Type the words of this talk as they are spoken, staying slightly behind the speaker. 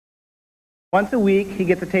Once a week, he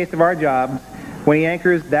gets a taste of our jobs when he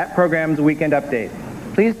anchors that program's Weekend Update.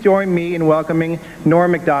 Please join me in welcoming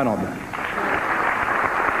Norm Macdonald.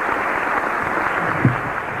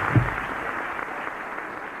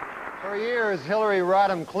 For years, Hillary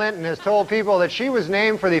Rodham Clinton has told people that she was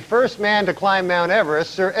named for the first man to climb Mount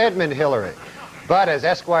Everest, Sir Edmund Hillary. But as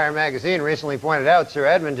Esquire magazine recently pointed out, Sir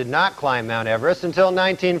Edmund did not climb Mount Everest until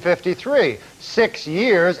 1953, 6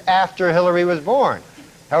 years after Hillary was born.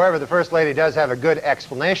 However, the First Lady does have a good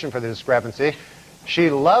explanation for the discrepancy. She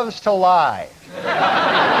loves to lie.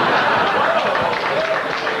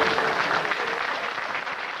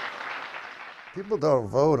 People don't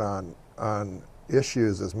vote on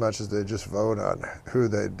issues as much as they just vote on who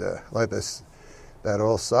they'd, like this, that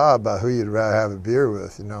old saw about who you'd rather have a beer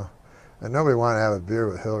with, you know. And nobody wanted to have a beer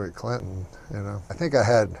with Hillary Clinton, you know. I think I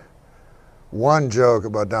had one joke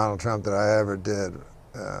about Donald Trump that I ever did,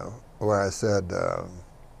 where I said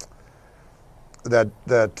that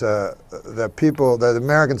people, that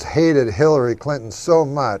Americans hated Hillary Clinton so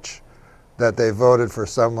much that they voted for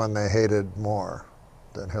someone they hated more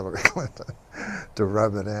than Hillary Clinton to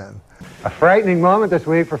rub it in. A frightening moment this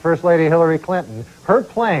week for First Lady Hillary Clinton. Her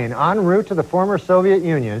plane, en route to the former Soviet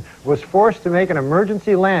Union, was forced to make an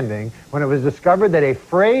emergency landing when it was discovered that a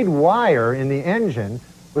frayed wire in the engine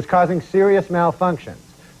was causing serious malfunctions.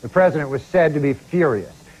 The president was said to be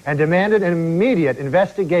furious and demanded an immediate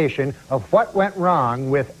investigation of what went wrong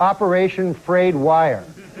with Operation Frayed Wire.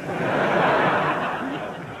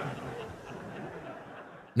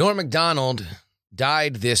 Norm Macdonald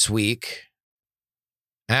died this week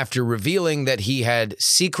after revealing that he had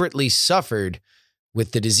secretly suffered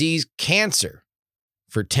with the disease cancer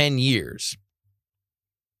for 10 years.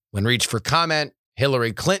 When reached for comment,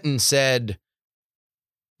 Hillary Clinton said, "I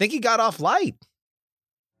think he got off light."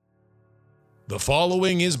 The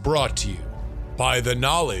following is brought to you by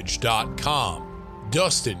TheKnowledge.com,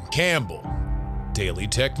 Dustin Campbell, Daily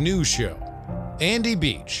Tech News Show, Andy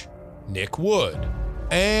Beach, Nick Wood,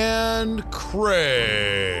 and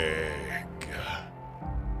Craig.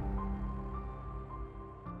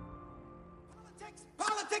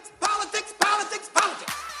 Politics, politics, politics,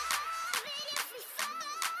 politics.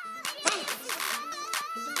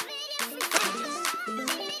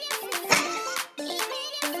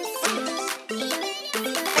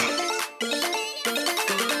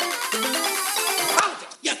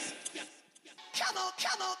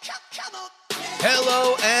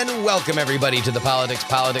 Hello and welcome everybody to the Politics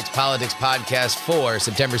podcast for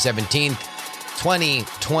September 17th,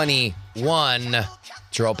 2021.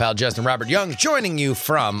 It's your old pal Justin Robert Young joining you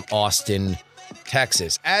from Austin,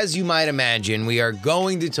 Texas. As you might imagine, we are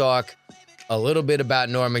going to talk a little bit about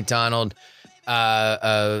Norm Macdonald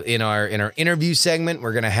in our interview segment.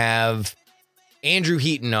 We're going to have Andrew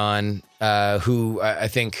Heaton on, who I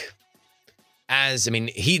think,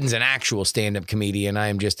 Heaton's an actual stand-up comedian. I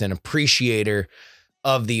am just an appreciator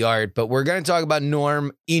of the art, but we're going to talk about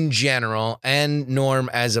Norm in general and Norm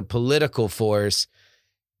as a political force,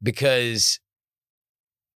 because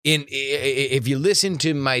if you listen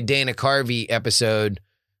to my Dana Carvey episode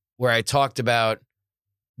where I talked about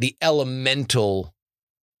the elemental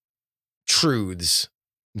truths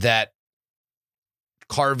that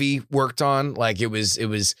Carvey worked on, like it was,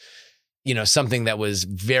 you know, something that was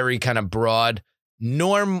very kind of broad.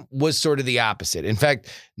 Norm was sort of the opposite. In fact,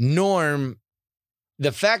 the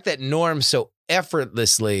fact that Norm so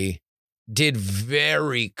effortlessly did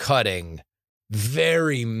very cutting,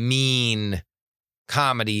 very mean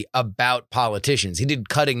comedy about politicians. He did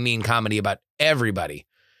cutting, mean comedy about everybody,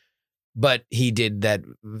 but he did that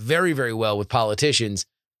very, very well with politicians.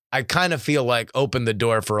 I kind of feel like opened the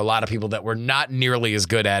door for a lot of people that were not nearly as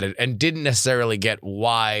good at it and didn't necessarily get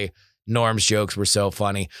why Norm's jokes were so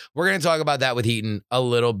funny. We're going to talk about that with Heaton a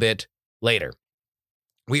little bit later.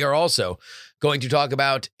 We are also going to talk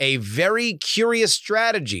about a very curious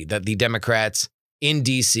strategy that the Democrats in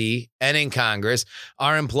D.C. and in Congress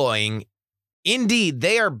are employing. Indeed,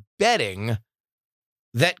 they are betting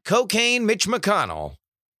that Cocaine Mitch McConnell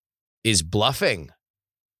is bluffing.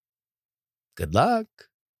 Good luck.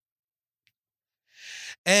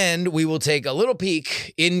 And we will take a little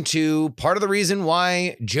peek into part of the reason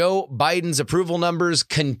why Joe Biden's approval numbers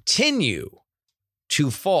continue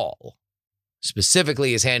to fall,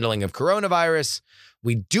 specifically his handling of coronavirus.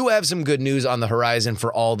 We do have some good news on the horizon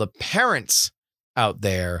for all the parents out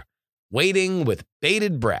there waiting with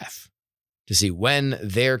bated breath to see when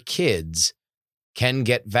their kids can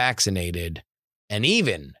get vaccinated, and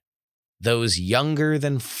even those younger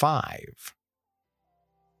than 5.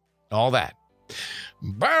 All that.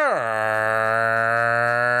 But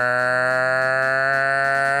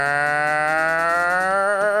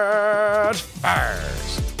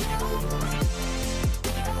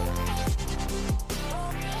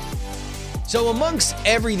So amongst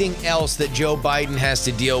everything else that Joe Biden has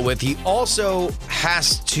to deal with, he also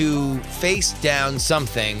has to face down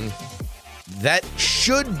something that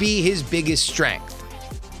should be his biggest strength.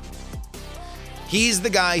 He's the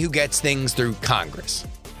guy who gets things through Congress.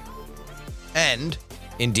 And,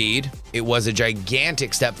 indeed, it was a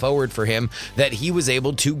gigantic step forward for him that he was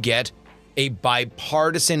able to get a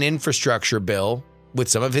bipartisan infrastructure bill, with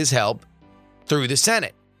some of his help, through the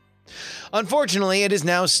Senate. Unfortunately, it is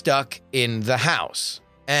now stuck in the House.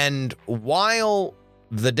 And while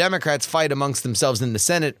the Democrats fight amongst themselves in the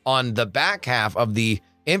Senate on the back half of the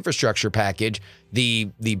infrastructure package, the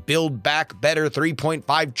Build Back Better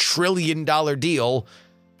 $3.5 trillion deal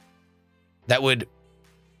that would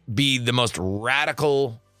be the most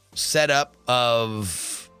radical setup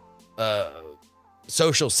of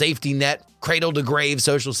social safety net, cradle to grave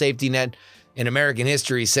social safety net in American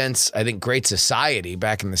history since, I think, Great Society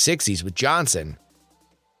back in the 60s with Johnson.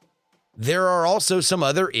 There are also some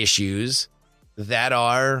other issues that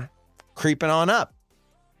are creeping on up,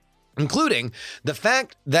 including the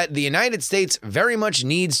fact that the United States very much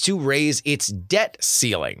needs to raise its debt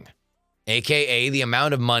ceiling, aka the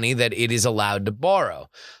amount of money that it is allowed to borrow.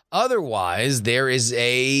 Otherwise, there is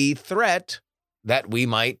a threat that we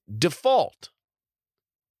might default.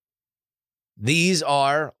 These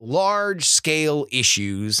are large-scale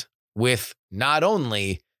issues with not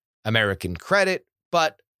only American credit,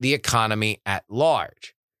 but the economy at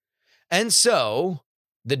large. And so,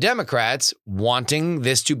 the Democrats, wanting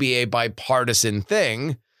this to be a bipartisan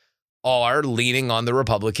thing, are leaning on the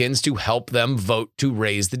Republicans to help them vote to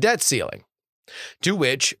raise the debt ceiling. To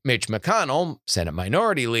which Mitch McConnell, Senate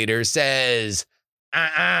Minority Leader, says,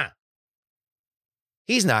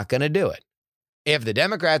 he's not going to do it. If the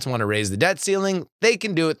Democrats want to raise the debt ceiling, they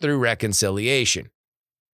can do it through reconciliation.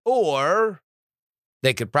 Or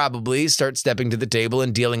they could probably start stepping to the table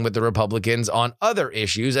and dealing with the Republicans on other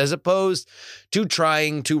issues as opposed to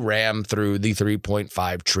trying to ram through the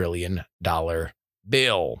 $3.5 trillion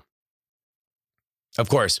bill. Of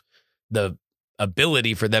course, the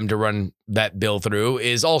ability for them to run that bill through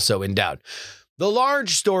is also in doubt. The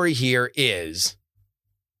large story here is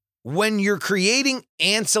when you're creating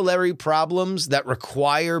ancillary problems that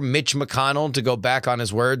require Mitch McConnell to go back on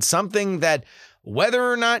his word, something that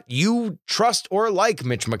whether or not you trust or like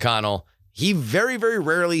Mitch McConnell, he very, very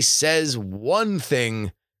rarely says one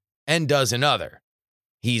thing and does another.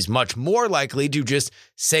 He's much more likely to just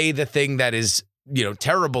say the thing that is,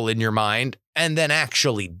 terrible in your mind and then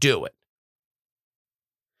actually do it.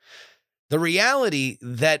 The reality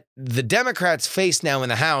that the Democrats face now in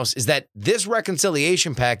the House is that this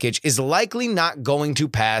reconciliation package is likely not going to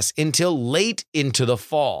pass until late into the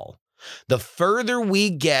fall. The further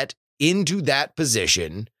we get into that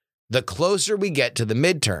position, the closer we get to the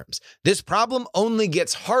midterms. This problem only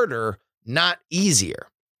gets harder, not easier.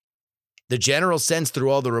 The general sense through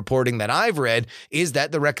all the reporting that I've read is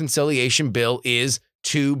that the reconciliation bill is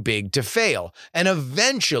too big to fail. And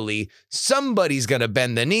eventually, somebody's going to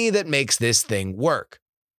bend the knee that makes this thing work.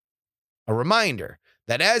 A reminder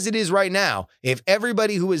that as it is right now, if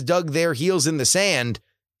everybody who has dug their heels in the sand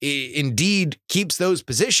indeed keeps those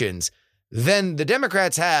positions, then the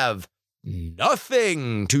Democrats have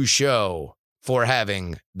nothing to show for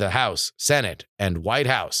having the House, Senate, and White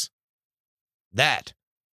House. That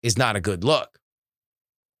is not a good look.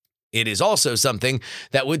 It is also something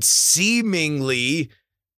that would seemingly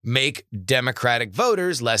make Democratic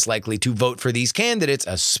voters less likely to vote for these candidates,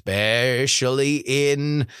 especially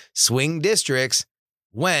in swing districts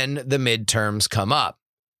when the midterms come up.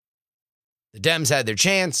 The Dems had their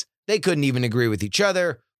chance. They couldn't even agree with each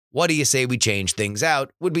other. What do you say we change things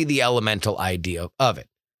out would be the elemental idea of it.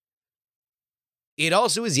 It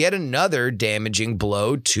also is yet another damaging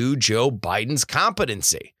blow to Joe Biden's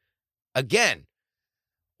competency. Again,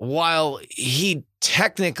 while he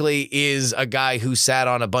technically is a guy who sat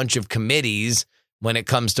on a bunch of committees when it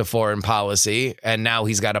comes to foreign policy, and now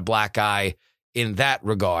he's got a black eye in that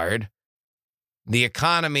regard, the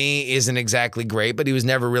economy isn't exactly great, but he was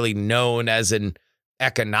never really known as an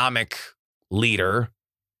economic leader.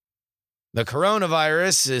 The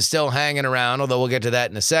coronavirus is still hanging around, although we'll get to that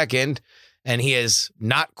in a second, and he has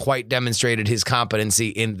not quite demonstrated his competency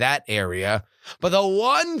in that area. But the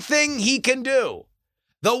one thing he can do,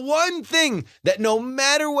 the one thing that no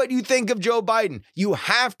matter what you think of Joe Biden, you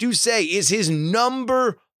have to say is his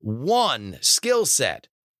number one skill set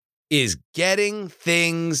is getting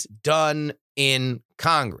things done in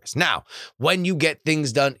Congress. Now, when you get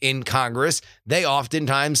things done in Congress, they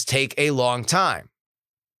oftentimes take a long time.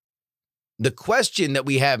 The question that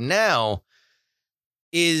we have now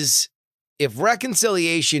is if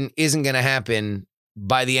reconciliation isn't going to happen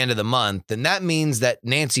by the end of the month, then that means that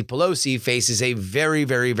Nancy Pelosi faces a very,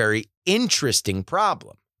 very, very interesting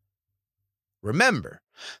problem. Remember,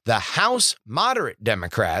 the House moderate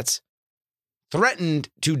Democrats threatened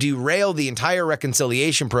to derail the entire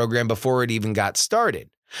reconciliation program before it even got started.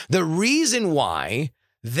 The reason why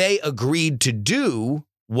they agreed to do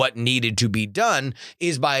what needed to be done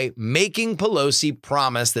is by making Pelosi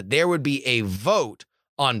promise that there would be a vote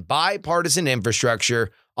on bipartisan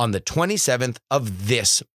infrastructure on the 27th of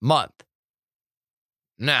this month.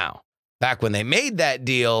 Now, back when they made that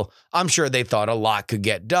deal, I'm sure they thought a lot could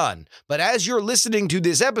get done. But as you're listening to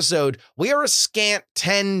this episode, we are a scant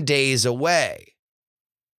 10 days away.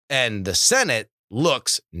 And the Senate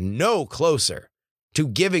looks no closer to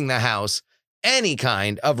giving the House any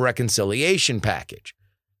kind of reconciliation package,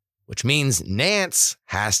 which means Nance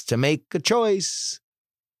has to make a choice.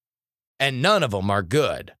 And none of them are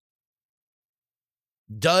good.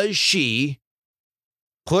 Does she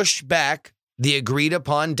push back the agreed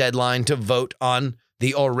upon deadline to vote on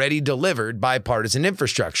the already delivered bipartisan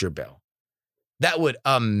infrastructure bill? That would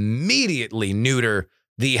immediately neuter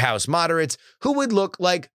the House moderates, who would look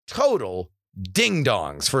like total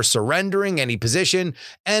ding-dongs for surrendering any position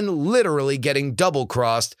and literally getting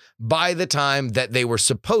double-crossed by the time that they were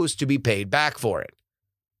supposed to be paid back for it.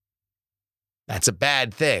 That's a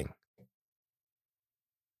bad thing.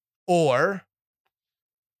 Or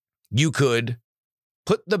you could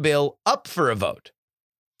put the bill up for a vote,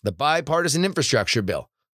 the bipartisan infrastructure bill,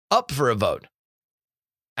 up for a vote,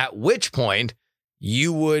 at which point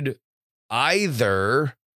you would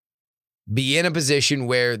either be in a position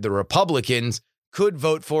where the Republicans could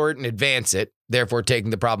vote for it and advance it, therefore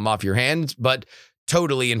taking the problem off your hands, but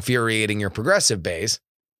totally infuriating your progressive base,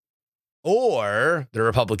 or the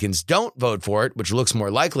Republicans don't vote for it, which looks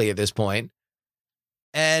more likely at this point,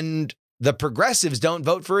 and the progressives don't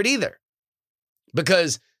vote for it either,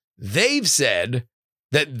 because they've said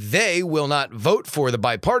that they will not vote for the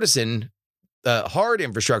bipartisan hard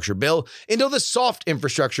infrastructure bill until the soft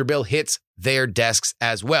infrastructure bill hits their desks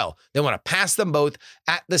as well. They want to pass them both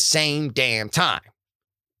at the same damn time.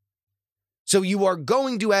 So you are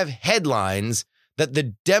going to have headlines that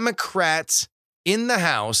the Democrats in the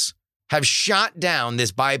House have shot down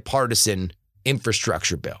this bipartisan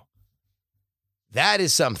infrastructure bill. That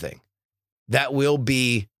is something that will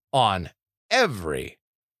be on every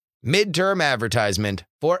midterm advertisement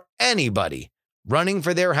for anybody running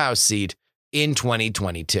for their House seat in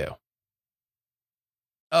 2022.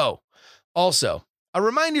 Oh, also, a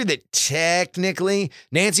reminder that technically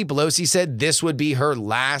Nancy Pelosi said this would be her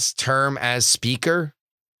last term as Speaker.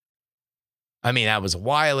 I mean, that was a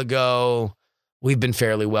while ago. We've been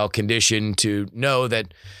fairly well conditioned to know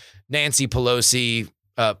that Nancy Pelosi,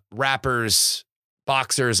 rappers,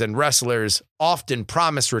 boxers, and wrestlers often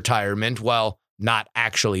promise retirement while not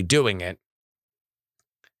actually doing it.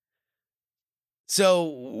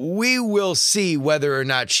 So we will see whether or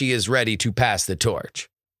not she is ready to pass the torch.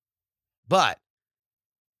 But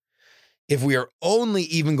if we are only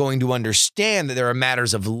even going to understand that there are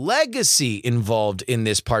matters of legacy involved in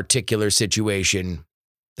this particular situation,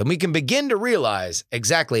 then we can begin to realize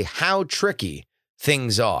exactly how tricky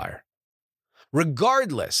things are.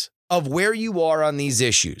 Regardless of where you are on these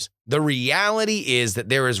issues, the reality is that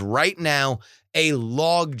there is right now a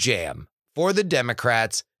logjam for the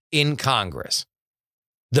Democrats in Congress.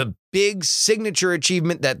 The big signature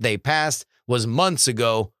achievement that they passed was months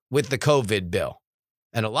ago with the COVID bill.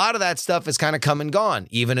 And a lot of that stuff has kind of come and gone,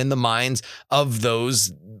 even in the minds of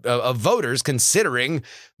those of voters, considering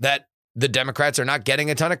that the Democrats are not getting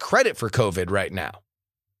a ton of credit for COVID right now,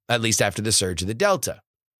 at least after the surge of the Delta.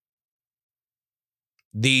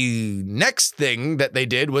 The next thing that they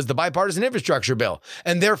did was the bipartisan infrastructure bill,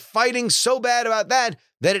 and they're fighting so bad about that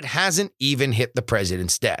it hasn't even hit the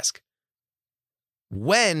president's desk.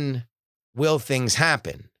 When will things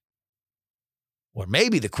happen? Or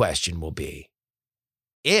maybe the question will be,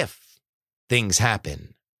 if things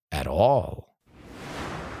happen at all.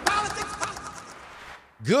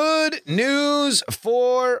 Good news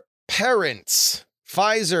for parents.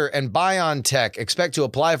 Pfizer and BioNTech expect to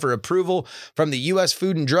apply for approval from the U.S.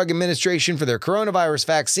 Food and Drug Administration for their coronavirus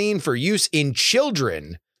vaccine for use in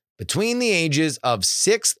children between the ages of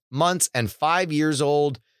 6 months and 5 years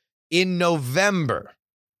old in November.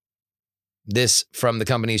 This from the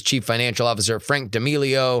company's chief financial officer, Frank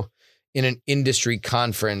D'Amelio, in an industry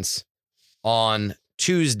conference on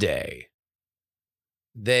Tuesday.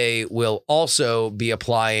 They will also be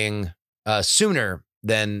applying sooner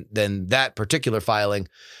than that particular filing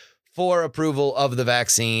for approval of the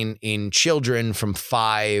vaccine in children from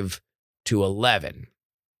 5 to 11.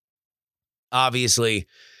 Obviously,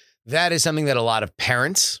 That is something that a lot of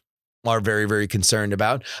parents are very, very concerned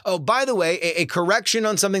about. Oh, by the way, a correction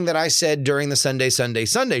on something that I said during the Sunday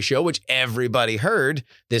show, which everybody heard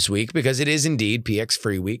this week because it is indeed PX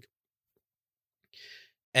Free Week.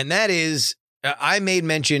 And that is, I made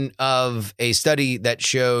mention of a study that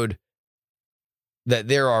showed that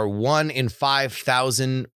there are 1 in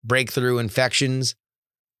 5,000 breakthrough infections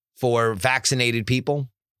for vaccinated people.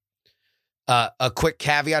 A quick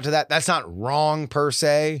caveat to that, that's not wrong per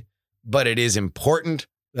se, but it is important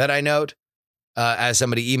that I note, as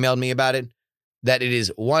somebody emailed me about it, that it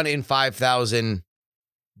is 1 in 5,000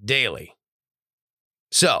 daily.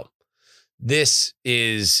 So this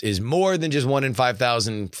is more than just 1 in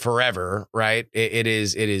 5,000 forever, right? It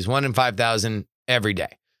is 1 in 5,000 every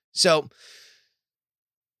day. So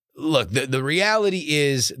look, the reality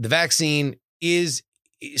is the vaccine is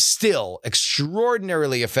still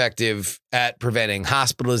extraordinarily effective at preventing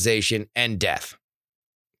hospitalization and death.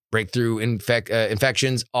 Breakthrough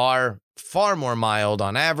infections are far more mild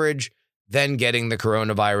on average than getting the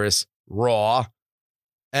coronavirus raw.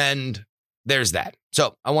 And there's that.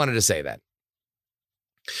 So I wanted to say that.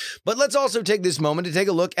 But let's also take this moment to take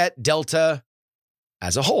a look at Delta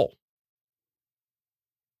as a whole.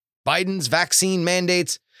 Biden's vaccine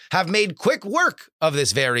mandates have made quick work of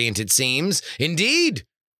this variant, it seems. Indeed,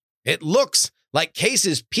 it looks like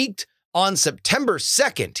cases peaked on September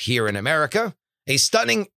 2nd here in America, a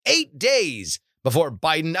stunning 8 days before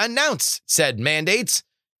Biden announced said mandates.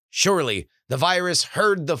 Surely the virus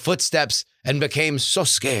heard the footsteps and became so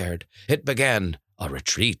scared it began a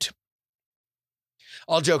retreat.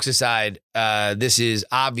 All jokes aside, this is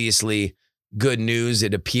obviously good news.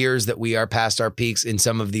 It appears that we are past our peaks in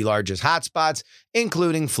some of the largest hotspots,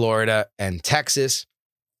 including Florida and Texas.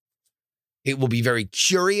 It will be very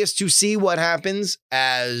curious to see what happens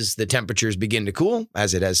as the temperatures begin to cool,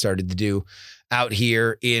 as it has started to do out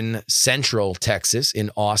here in central Texas, in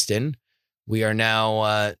Austin. We are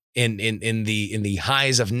now in the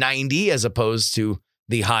highs of 90 as opposed to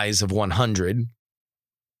the highs of 100.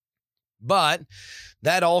 But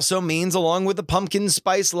that also means, along with the pumpkin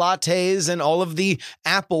spice lattes and all of the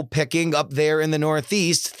apple picking up there in the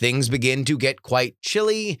Northeast, things begin to get quite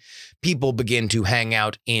chilly. People begin to hang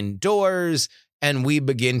out indoors, and we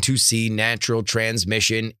begin to see natural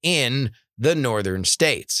transmission in the northern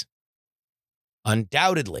states.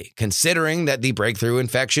 Undoubtedly, considering that the breakthrough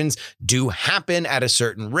infections do happen at a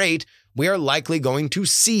certain rate, we are likely going to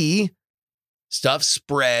see stuff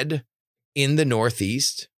spread in the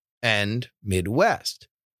Northeast and Midwest.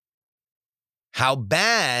 How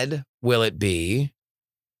bad will it be?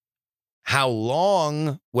 How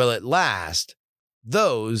long will it last?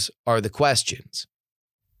 Those are the questions.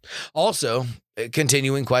 Also,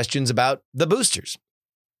 continuing questions about the boosters.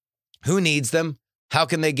 Who needs them? How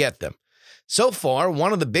can they get them? So far,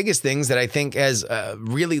 one of the biggest things that I think has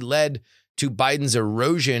really led to Biden's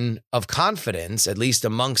erosion of confidence, at least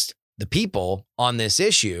amongst the people on this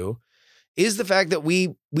issue, is the fact that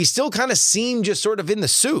we still kind of seem just sort of in the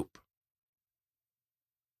soup.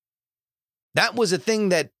 That was a thing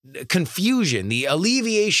that confusion, the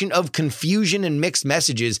alleviation of confusion and mixed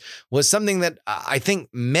messages was something that I think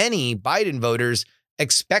many Biden voters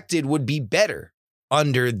expected would be better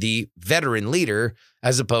under the veteran leader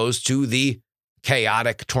as opposed to the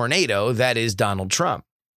chaotic tornado that is Donald Trump.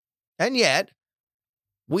 And yet,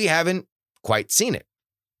 we haven't quite seen it.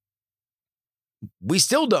 We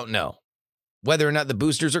still don't know whether or not the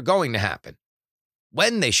boosters are going to happen,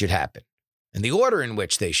 when they should happen, and the order in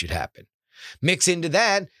which they should happen. Mix into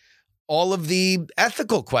that all of the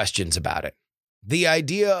ethical questions about it. The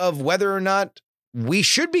idea of whether or not we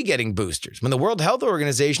should be getting boosters when the World Health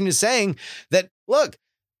Organization is saying that, look,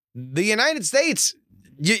 the United States,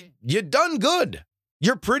 you done good.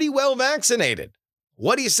 You're pretty well vaccinated.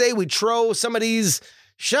 What do you say we throw some of these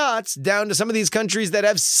shots down to some of these countries that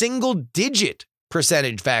have single-digit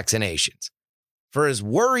percentage vaccinations? For as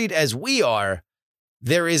worried as we are,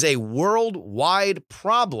 there is a worldwide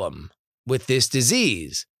problem with this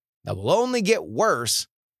disease that will only get worse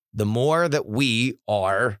the more that we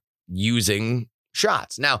are using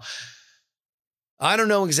shots. Now, I don't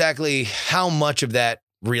know exactly how much of that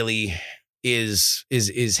really is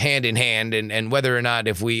hand in hand and whether or not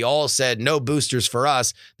if we all said no boosters for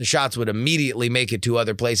us, the shots would immediately make it to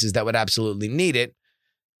other places that would absolutely need it.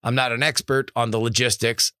 I'm not an expert on the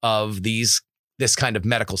logistics of this kind of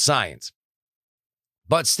medical science.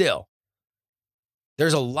 But still,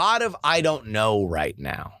 there's a lot of I don't know right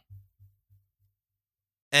now.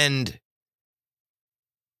 And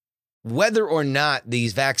whether or not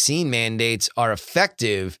these vaccine mandates are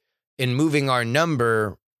effective in moving our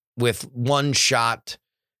number with one shot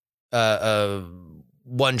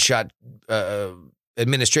one-shot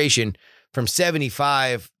administration from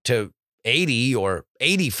 75 to 80 or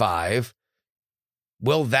 85,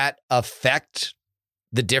 will that affect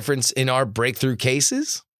the difference in our breakthrough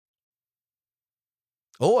cases?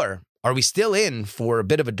 Or are we still in for a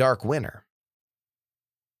bit of a dark winter?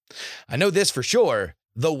 I know this for sure.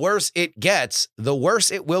 The worse it gets, the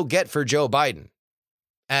worse it will get for Joe Biden,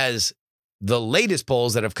 as the latest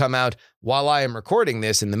polls that have come out while I am recording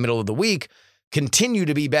this in the middle of the week continue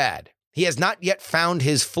to be bad. He has not yet found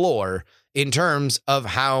his floor in terms of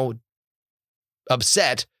how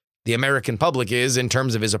upset the American public is in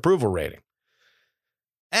terms of his approval rating.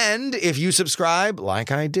 And if you subscribe,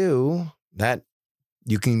 like I do, that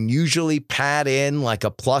you can usually pad in like a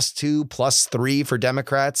 +2, +3 for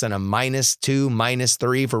Democrats and a -2,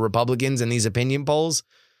 -3 for Republicans in these opinion polls.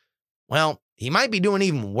 Well, he might be doing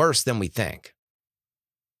even worse than we think.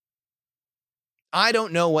 I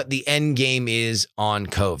don't know what the end game is on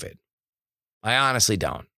COVID. I honestly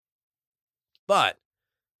don't. But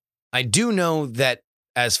I do know that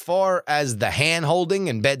as far as the hand-holding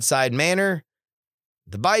and bedside manner,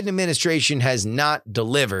 the Biden administration has not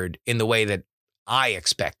delivered in the way that I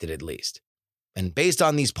expected, at least. And based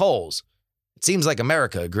on these polls, it seems like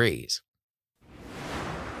America agrees.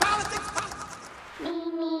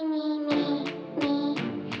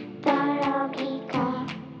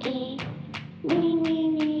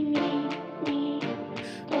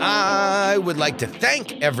 I would like to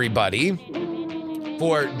thank everybody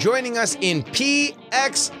for joining us in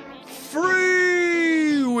PX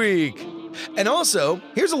Free Week. And also,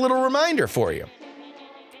 here's a little reminder for you.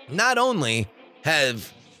 Not only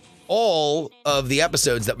have all of the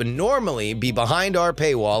episodes that would normally be behind our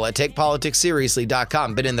paywall at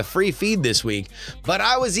TakePoliticsSeriously.com been in the free feed this week, but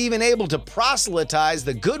I was even able to proselytize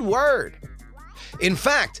the good word. In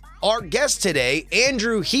fact, our guest today,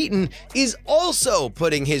 Andrew Heaton, is also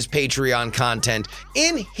putting his Patreon content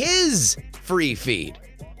in his free feed,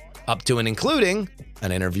 up to and including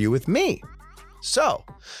an interview with me. So,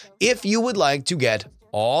 if you would like to get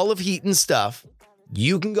all of Heaton's stuff,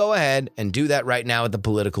 you can go ahead and do that right now at the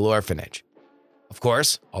Political Orphanage. Of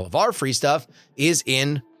course, all of our free stuff is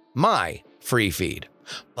in my free feed.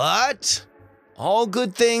 But all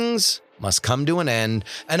good things must come to an end,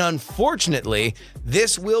 and unfortunately,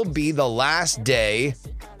 this will be the last day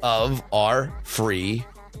of our free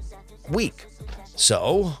week.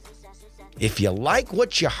 So, if you like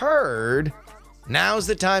what you heard, now's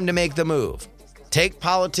the time to make the move.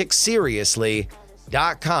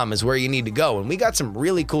 TakePoliticsSeriously.com is where you need to go. And we got some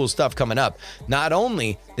really cool stuff coming up. Not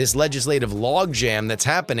only this legislative logjam that's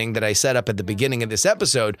happening that I set up at the beginning of this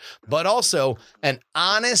episode, but also an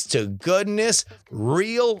honest to goodness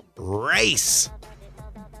real race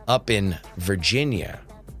up in Virginia.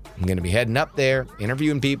 I'm going to be heading up there,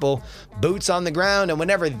 interviewing people, boots on the ground. And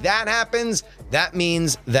whenever that happens, that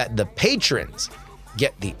means that the patrons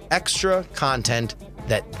get the extra content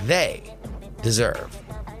that they deserve.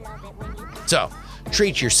 So,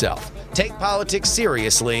 treat yourself.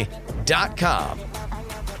 TakePoliticsSeriously.com.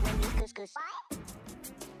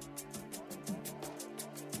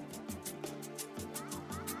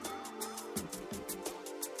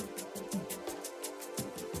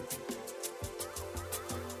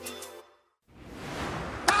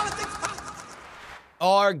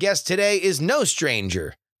 Our guest today is no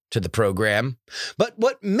stranger to the program, but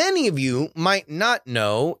what many of you might not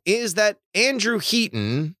know is that Andrew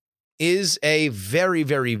Heaton is a very,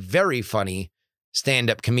 very, very funny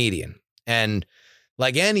stand-up comedian. And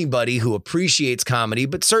like anybody who appreciates comedy,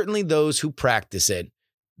 but certainly those who practice it,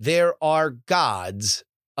 there are gods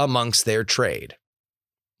amongst their trade.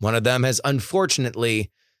 One of them has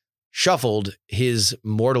unfortunately shuffled his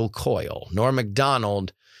mortal coil. Norm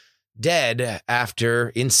Macdonald, dead after,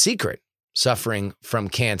 in secret, suffering from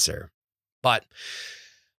cancer. But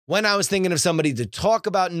when I was thinking of somebody to talk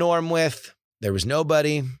about Norm with, there was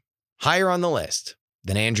nobody higher on the list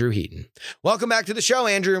than Andrew Heaton. Welcome back to the show,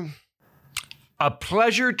 Andrew. A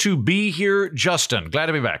pleasure to be here, Justin. Glad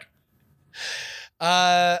to be back.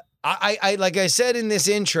 I like I said in this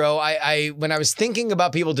intro, I when I was thinking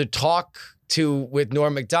about people to talk to with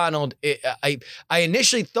Norm Macdonald, I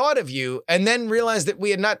initially thought of you and then realized that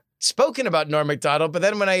we had not spoken about Norm Macdonald, but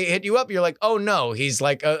then when I hit you up, you're like, oh no, he's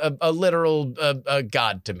like a literal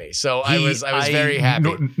god to me. So I was very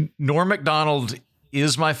happy. Norm Macdonald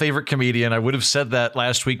is my favorite comedian. I would have said that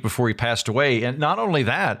last week before he passed away. And not only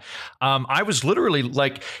that, I was literally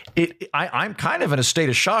like, I'm kind of in a state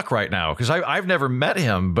of shock right now because I've never met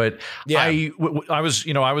him, but yeah. I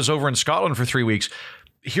was over in Scotland for 3 weeks.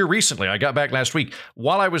 here recently. I got back last week.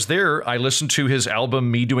 While I was there, I listened to his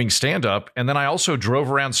album, Me Doing Stand-Up, and then I also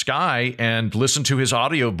drove around Sky and listened to his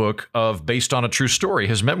audiobook of Based on a True Story,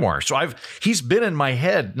 his memoir. So he's been in my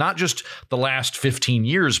head, not just the last 15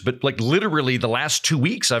 years, but like literally the last 2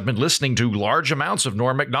 weeks, I've been listening to large amounts of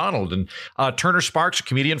Norm Macdonald. And Turner Sparks, a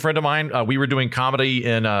comedian friend of mine, we were doing comedy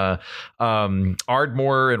in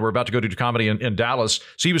Ardmore, and we're about to go do comedy in Dallas.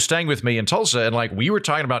 So he was staying with me in Tulsa, and like we were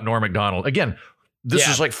talking about Norm Macdonald. Again, this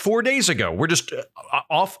was like 4 days ago. We're just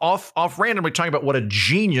off randomly talking about what a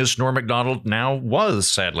genius Norm Macdonald now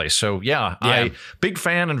was, sadly. So I big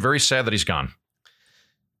fan and very sad that he's gone.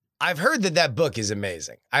 I've heard that book is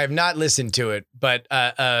amazing. I have not listened to it, but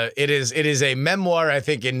it is a memoir, I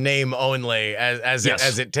think, in name only, as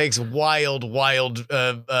it takes wild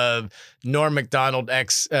Norm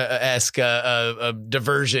Macdonald-esque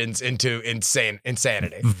diversions into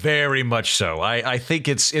insanity. Very much so. I think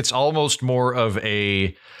it's almost more of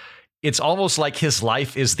a. It's almost like his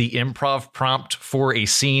life is the improv prompt for a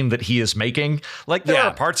scene that he is making. Like there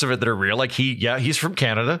are parts of it that are real. Like he's from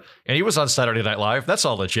Canada and he was on Saturday Night Live. That's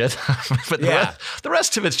all legit. But the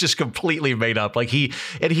rest of it's just completely made up. Like he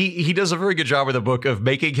does a very good job with the book of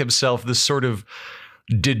making himself this sort of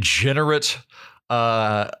degenerate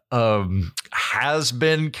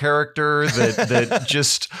has-been character that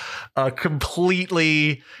just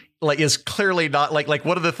completely like is clearly not like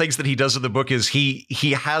one of the things that he does in the book is he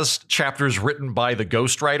has chapters written by the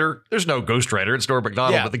ghostwriter. There's no ghostwriter, it's Norm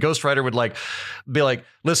Macdonald, but the ghostwriter would be like,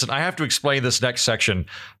 listen, I have to explain this next section.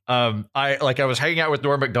 I was hanging out with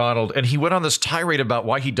Norm Macdonald and he went on this tirade about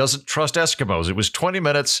why he doesn't trust Eskimos. It was 20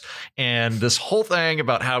 minutes and this whole thing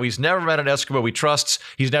about how he's never met an Eskimo he trusts.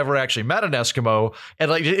 He's never actually met an Eskimo.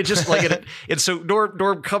 And like, it just like, and so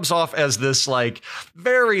Norm comes off as this like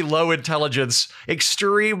very low intelligence,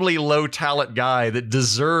 extremely low talent guy that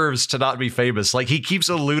deserves to not be famous. Like he keeps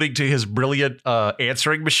alluding to his brilliant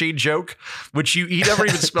answering machine joke, which he never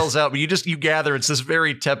even spells out, but you gather it's this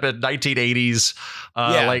very tepid 1980s,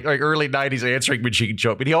 like early 90s answering machine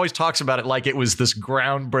joke. But he always talks about it like it was this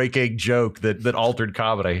groundbreaking joke that altered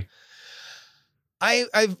comedy.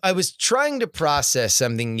 I was trying to process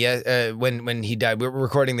something when he died. We were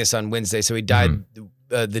recording this on Wednesday, so he died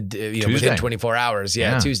within 24 hours.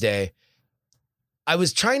 Tuesday. I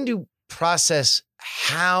was trying to process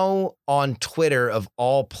how on Twitter of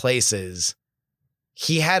all places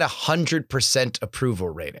he had 100% approval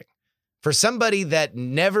rating. For somebody that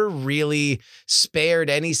never really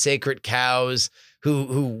spared any sacred cows,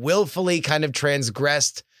 who willfully kind of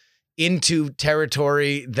transgressed into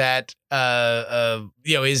territory that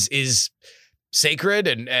is sacred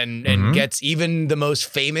and gets even the most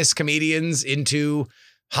famous comedians into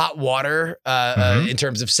hot water in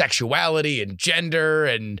terms of sexuality and gender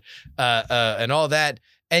and all that.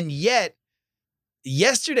 And yet,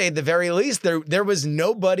 yesterday, at the very least, there was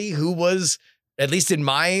nobody who was, at least in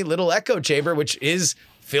my little echo chamber, which is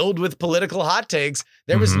filled with political hot takes,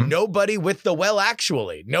 there was nobody with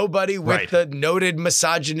the nobody with the noted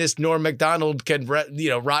misogynist Norm Macdonald can rot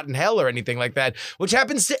in hell or anything like that, which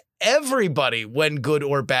happens to everybody when good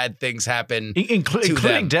or bad things happen,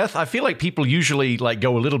 including death. I feel like people usually like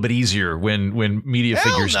go a little bit easier when media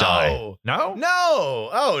figures die. No,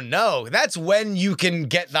 oh no, that's when you can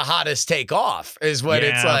get the hottest take off. Is what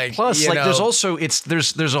it's like. Plus, there's also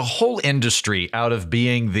there's a whole industry out of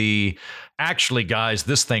being the. Actually, guys,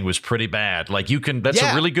 this thing was pretty bad. Like that's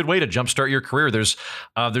a really good way to jumpstart your career. There's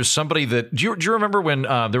somebody that, do you remember when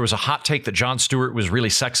there was a hot take that Jon Stewart was really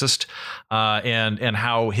sexist and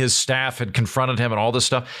how his staff had confronted him and all this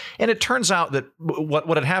stuff. And it turns out that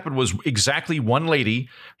what had happened was exactly one lady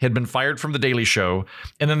had been fired from The Daily Show.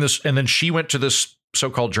 And then she went to this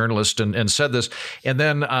so-called journalist and said this. And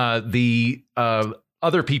then the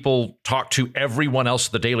other people talked to everyone else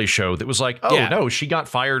at The Daily Show that was like, no, she got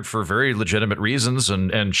fired for very legitimate reasons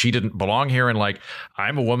and she didn't belong here. And like,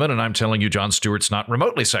 I'm a woman and I'm telling you, Jon Stewart's not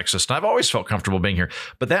remotely sexist. And I've always felt comfortable being here.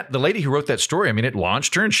 But the lady who wrote that story, I mean, it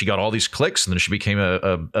launched her and she got all these clicks and then she became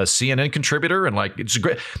a CNN contributor. And like, it's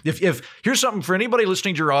great. If here's something for anybody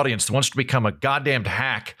listening to your audience that wants to become a goddamned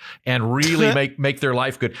hack and really make their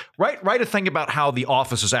life good, write a thing about how The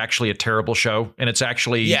Office is actually a terrible show and it's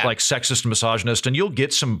actually like sexist and misogynist, and you'll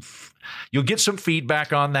get some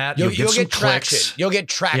feedback on that. You'll get some traction. clicks. You'll get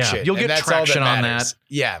traction. Yeah, you'll get traction on that.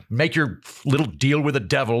 Yeah. Make your little deal with the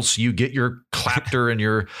devil so you get your clapter and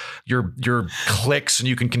your clicks, and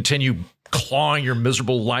you can continue clawing your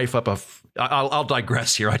miserable life up a I'll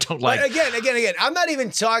digress here. I don't like. But again. I'm not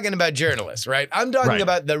even talking about journalists, right? I'm talking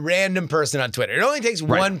about the random person on Twitter. It only takes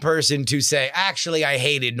one person to say, actually, I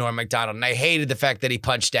hated Norm Macdonald, and I hated the fact that he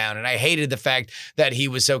punched down, and I hated the fact that he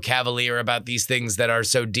was so cavalier about these things that are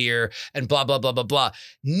so dear, and blah, blah, blah, blah, blah.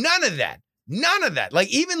 None of that. Like,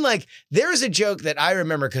 even like, there's a joke that I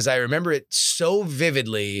remember because I remember it so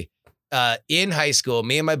vividly in high school.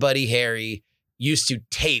 Me and my buddy Harry used to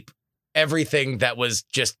tape everything that was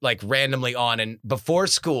just like randomly on. And before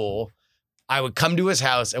school, I would come to his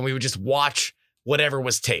house and we would just watch whatever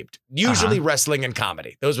was taped, usually wrestling and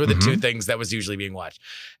comedy. Those were the two things that was usually being watched.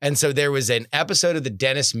 And so there was an episode of the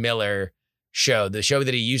Dennis Miller show, the show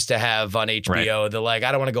that he used to have on HBO, the like,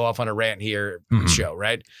 I don't want to go off on a rant here show,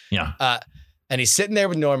 right? Yeah. And he's sitting there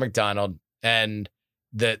with Norm Macdonald, and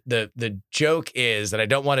the joke is that I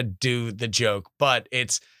don't want to do the joke, but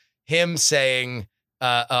it's him saying,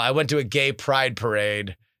 I went to a gay pride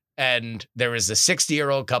parade, and there was a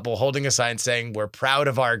 60-year-old couple holding a sign saying, "We're proud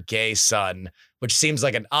of our gay son," which seems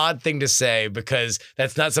like an odd thing to say because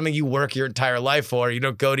that's not something you work your entire life for. You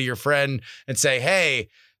don't go to your friend and say, "Hey,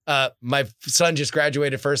 my son just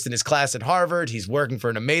graduated first in his class at Harvard. He's working for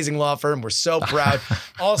an amazing law firm. We're so proud."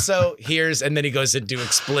 Also, and then he goes to do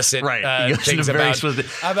explicit things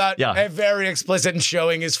about a very explicit and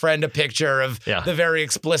showing his friend a picture of the very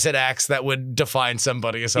explicit acts that would define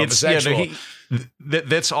somebody as homosexual.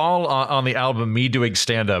 That's all on the album Me Doing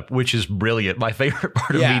Stand-Up, which is brilliant. My favorite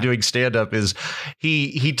part of Me Doing Stand-Up is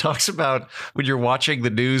he talks about when you're watching the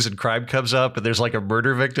news and crime comes up and there's like a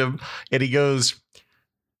murder victim, and he goes,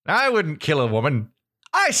 "I wouldn't kill a woman.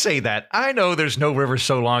 I say that. I know there's no river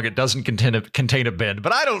so long it doesn't contain a bend,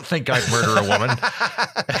 but I don't think I'd murder a woman."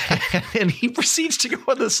 And he proceeds to go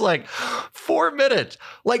on this like 4-minute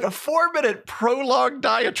prolonged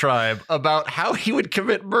diatribe about how he would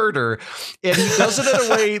commit murder. And he does it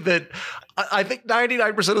in a way that I think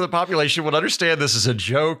 99% of the population would understand this is a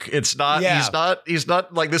joke. It's not, he's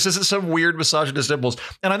not like, this isn't some weird misogynist impulse.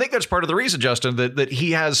 And I think that's part of the reason, Justin, that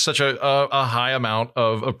he has such a high amount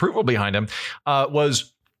of approval behind him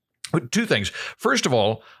was two things. First of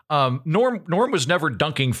all, Norm was never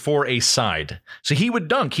dunking for a side. So he would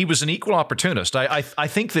dunk. He was an equal opportunist. I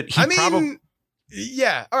think that he probably...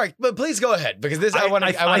 Yeah. All right. But please go ahead, because this I want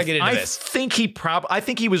to get into this. I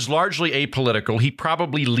think he was largely apolitical. He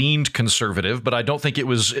probably leaned conservative, but I don't think it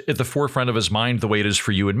was at the forefront of his mind the way it is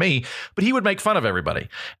for you and me. But he would make fun of everybody.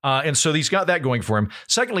 And so he's got that going for him.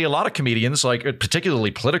 Secondly, a lot of comedians, like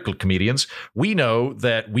particularly political comedians, we know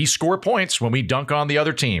that we score points when we dunk on the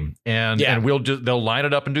other team. And they'll line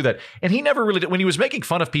it up and do that. And he never really did. When he was making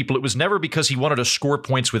fun of people, it was never because he wanted to score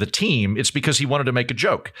points with a team. It's because he wanted to make a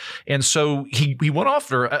joke. And so he went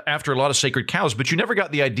after a lot of sacred cows, but you never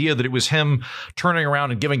got the idea that it was him turning around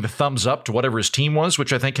and giving the thumbs up to whatever his team was,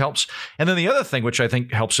 which I think helps. And then the other thing which I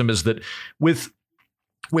think helps him is that with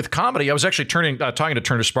comedy, I was actually talking to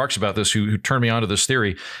Turner Sparks about this, who turned me onto this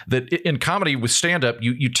theory that in comedy with stand-up,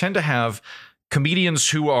 you tend to have comedians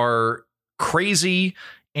who are crazy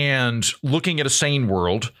and looking at a sane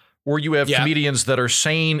world, or you have comedians that are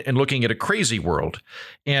sane and looking at a crazy world.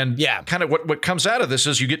 And kind of what comes out of this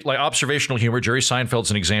is you get like observational humor. Jerry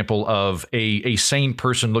Seinfeld's an example of a sane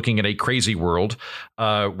person looking at a crazy world.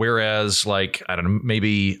 Whereas like, I don't know,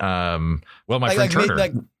 maybe, my friend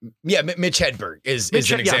Turner. Mitch Hedberg is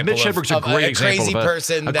an example Mitch Hedberg's a great example crazy of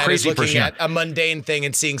person that is looking at a mundane thing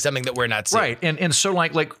and seeing something that we're not seeing. Right. And so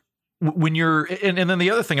like when you're, and then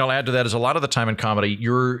the other thing I'll add to that is a lot of the time in comedy,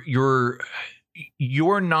 you're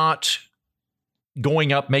not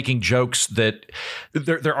going up making jokes that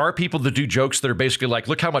there are people that do jokes that are basically like,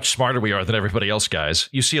 look how much smarter we are than everybody else, guys.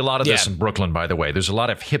 You see a lot of this in Brooklyn, by the way. There's a lot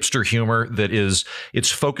of hipster humor that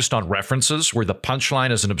it's focused on references where the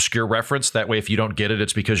punchline is an obscure reference. That way, if you don't get it,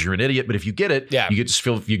 it's because you're an idiot. But if you get it,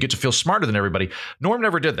 you get to feel smarter than everybody. Norm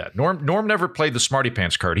never did that. Norm never played the smarty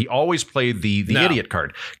pants card. He always played the idiot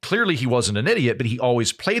card. Clearly, he wasn't an idiot, but he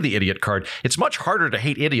always played the idiot card. It's much harder to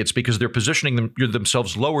hate idiots because they're positioning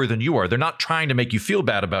themselves lower than you are. They're not trying to make you feel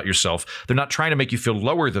bad about yourself. They're not trying to make you feel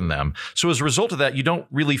lower than them. So as a result of that, you don't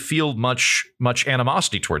really feel much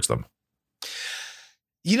animosity towards them.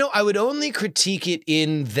 You know, I would only critique it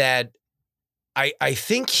in that I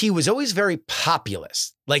think he was always very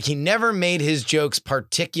populist. Like he never made his jokes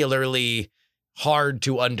particularly hard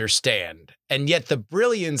to understand. And yet the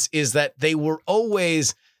brilliance is that they were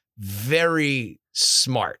always very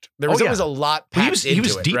smart. There was always a lot packed into it. He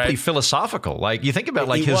was deeply philosophical. Like you think about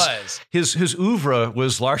like his oeuvre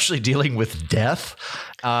was largely dealing with death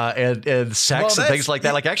and sex and things like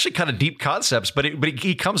that. Like actually kind of deep concepts, but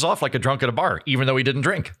he comes off like a drunk at a bar, even though he didn't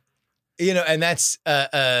drink. You know, and that's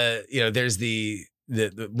there's the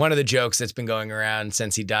one of the jokes that's been going around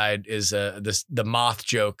since he died is the moth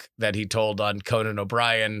joke that he told on Conan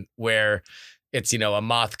O'Brien, where it's, a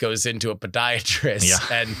moth goes into a podiatrist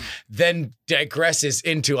and then digresses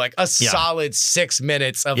into like a solid 6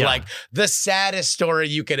 minutes of like the saddest story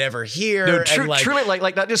you could ever hear. No, truly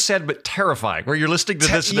like not just sad, but terrifying, where you're listening to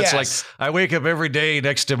this and it's like, I wake up every day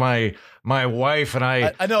next to my wife and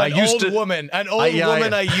I know an old woman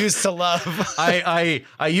I used to love. I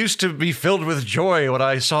used to be filled with joy when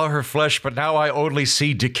I saw her flesh, but now I only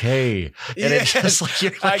see decay. And it's just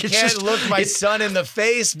like, I can't look my son in the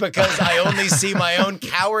face because I only see my own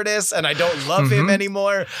cowardice and I don't love him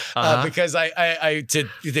anymore because I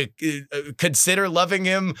consider loving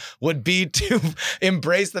him would be to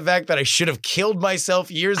embrace the fact that I should have killed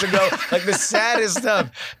myself years ago. Like the saddest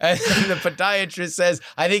stuff. And the podiatrist says,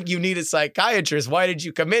 I think you need a psychiatrist. Why did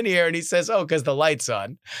you come in here? And he says, because the light's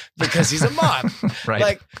on, because he's a moth. Right.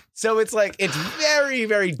 Like, so it's like, it's very,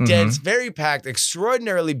 very dense, very packed,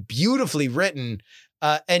 extraordinarily beautifully written.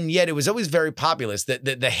 And yet it was always very populist.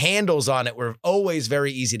 The handles on it were always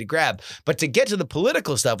very easy to grab. But to get to the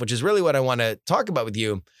political stuff, which is really what I want to talk about with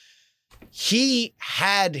you, he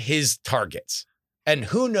had his targets. And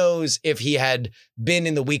who knows if he had been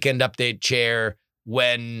in the Weekend Update chair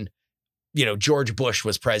when George Bush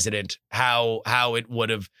was president, how it would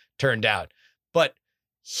have turned out. But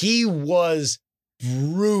he was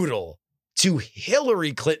brutal to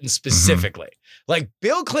Hillary Clinton specifically. Like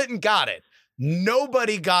Bill Clinton got it.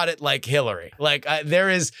 Nobody got it like Hillary. Like there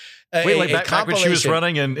is back when she was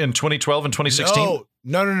running in 2012 and 2016?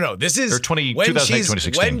 No. This is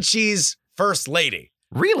 2008-2016. When she's first lady.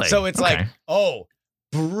 Really? So it's like,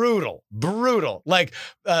 brutal. Like,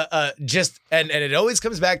 just, and it always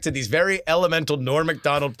comes back to these very elemental Norm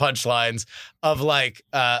Macdonald punchlines of like,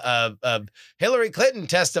 Hillary Clinton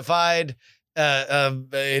testified,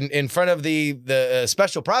 in front of the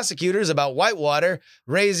special prosecutors about Whitewater,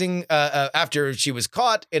 raising, after she was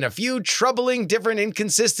caught in a few troubling different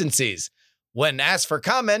inconsistencies. When asked for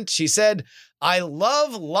comment, she said, "I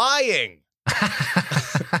love lying."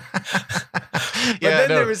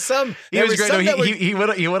 There was some. He was great. He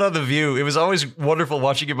went on The View. It was always wonderful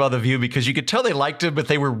watching him on The View because you could tell they liked him, but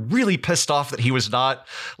they were really pissed off that he was not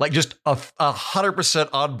like just 100%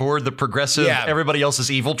 on board the progressive, everybody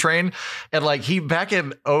else's evil train. And like back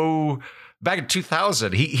in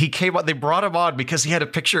 2000, he came on. They brought him on because he had a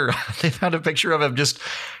picture. They found a picture of him just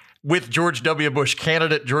with George W. Bush,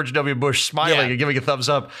 candidate George W. Bush, smiling and giving a thumbs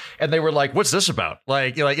up. And they were like, what's this about?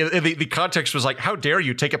 Like, the context was like, how dare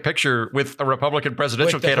you take a picture with a Republican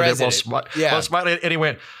presidential candidate while smiling? And he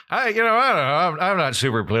went, I don't know. I'm not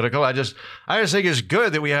super political. I just think it's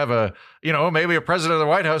good that we have maybe a president of the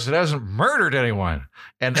White House that hasn't murdered anyone.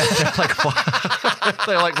 And they're like, what?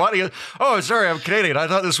 They're like, what? He goes, sorry, I'm Canadian. I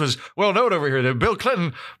thought this was well known over here that Bill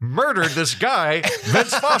Clinton murdered this guy,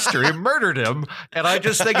 Vince Foster. He murdered him. And I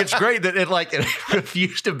just think it's great that it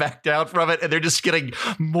refused to back down from it. And they're just getting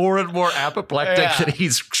more and more apoplectic that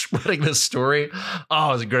he's spreading this story.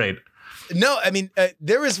 Oh, it's great. No, I mean,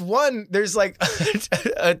 there's like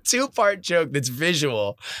a 2-part joke that's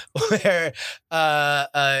visual where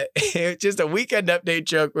it's just a Weekend Update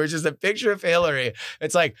joke where it's just a picture of Hillary.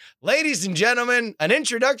 It's like, ladies and gentlemen, an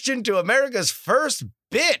introduction to America's first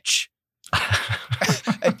bitch.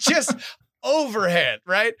 And just overhead,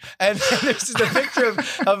 right? And then there's just a picture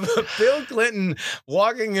of Bill Clinton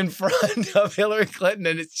walking in front of Hillary Clinton,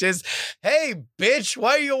 and it's just, hey, bitch,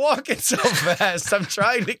 why are you walking so fast? I'm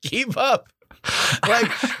trying to keep up.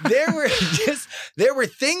 Like there were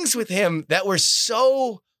things with him that were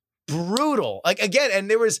so brutal. Like again, and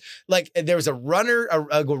there was a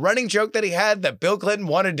running joke that he had that Bill Clinton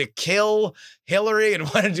wanted to kill Hillary and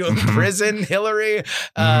wanted to imprison Hillary.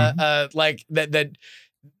 Like that.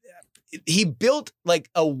 He built like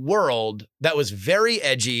a world that was very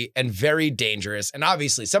edgy and very dangerous. And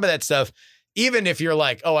obviously some of that stuff, even if you're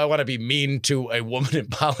like, I want to be mean to a woman in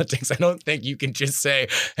politics, I don't think you can just say,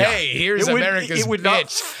 hey, here's America's bitch. It would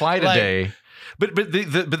not fight a day.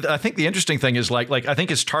 But I think the interesting thing is like I think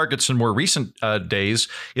his targets in more recent days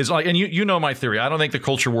is like, and you know my theory. I don't think the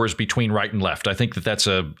culture war is between right and left. I think that's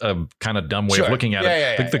a kind of dumb way of looking at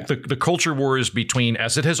it. The culture war is between,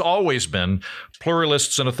 as it has always been,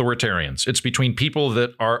 pluralists and authoritarians. It's between people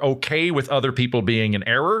that are okay with other people being in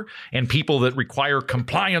error and people that require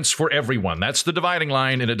compliance for everyone. That's the dividing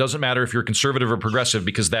line, and it doesn't matter if you're conservative or progressive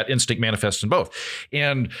because that instinct manifests in both.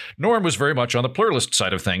 And Norm was very much on the pluralist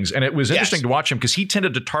side of things, and it was interesting to watch him because he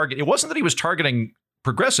tended to target. It wasn't that he was targeting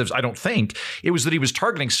progressives, I don't think. It was that he was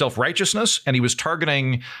targeting self-righteousness, and he was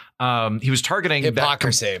targeting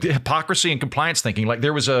hypocrisy. Hypocrisy and compliance thinking. Like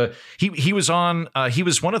there was he was one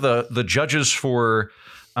of the judges for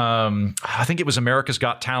I think it was America's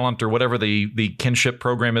Got Talent or whatever the kinship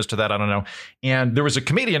program is to that. I don't know. And there was a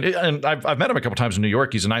comedian, and I've met him a couple times in New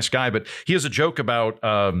York. He's a nice guy, but he has a joke about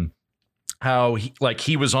how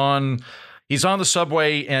he's on the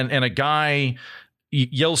subway and a guy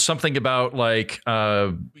yells something about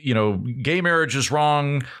gay marriage is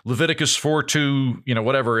wrong, Leviticus 4:2,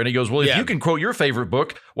 whatever. And he goes, well, if you can quote your favorite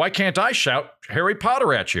book, why can't I shout Harry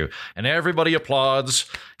Potter at you? And everybody applauds.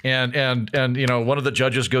 And one of the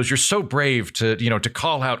judges goes, you're so brave to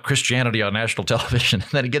call out Christianity on national television.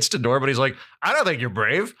 And then he gets to Norm, but he's like, I don't think you're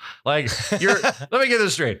brave. Like let me get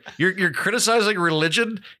this straight. You're criticizing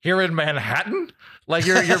religion here in Manhattan? Like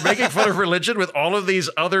you're making fun of religion with all of these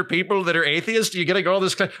other people that are atheists. You're getting all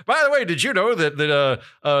this. By the way, did you know that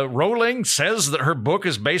Rowling says that her book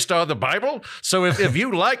is based on the Bible? So if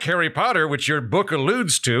you like Harry Potter, which your book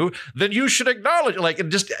alludes to, then you should acknowledge.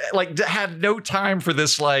 Had no time for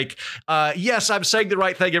this. Yes, I'm saying the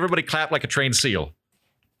right thing. Everybody clap like a trained seal.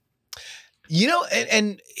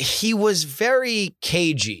 And he was very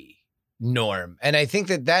cagey, Norm, and I think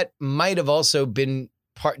that might have also been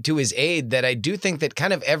part to his aid, that I do think that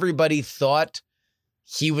kind of everybody thought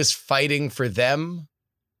he was fighting for them,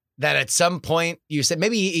 that at some point you said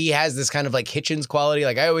maybe he has this kind of like Hitchens quality.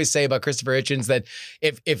 Like I always say about Christopher Hitchens, that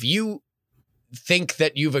if you think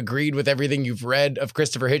that you've agreed with everything you've read of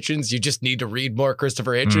Christopher Hitchens, you just need to read more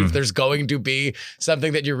Christopher Hitchens. There's going to be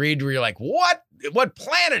something that you read where you're like, what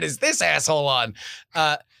planet is this asshole on?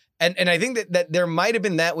 And I think that there might have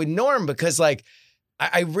been that with Norm, because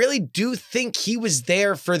I really do think he was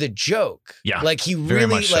there for the joke. Yeah. Like he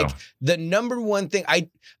really the number one thing.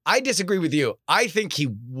 I disagree with you. I think he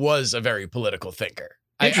was a very political thinker.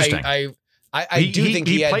 Interesting. I do think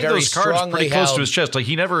he had played very those cards strongly pretty close to his chest. Like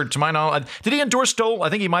he never, to my knowledge, did he endorse Dole? I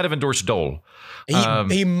think he might have endorsed Dole.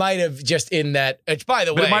 He might have just in that. By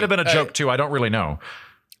the way, it might have been a joke too. I don't really know.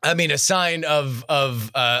 I mean, a sign of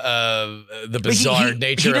the bizarre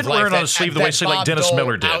nature he of life. He didn't wear it on his sleeve the way, say, like Dennis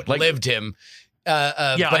Miller did. Outlived him.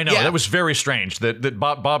 I know. That was very strange that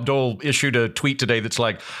Bob Dole issued a tweet today that's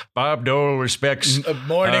like, Bob Dole respects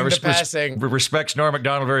respects Norm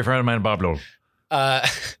Macdonald, very friend of mine, Bob Dole.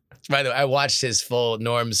 By the way, I watched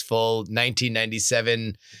Norm's full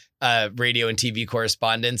 1997 radio and TV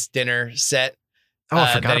correspondence dinner set.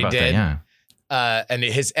 I forgot about that. Yeah. And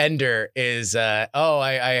his ender is, I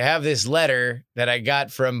have this letter that I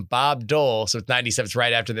got from Bob Dole. So it's 97, it's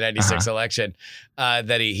right after the 96 election,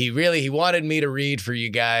 that he wanted me to read for you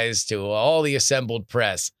guys, to all the assembled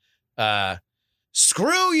press.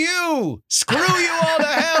 Screw you all to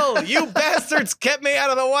hell. You bastards kept me out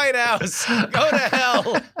of the White House. Go to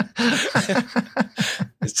hell.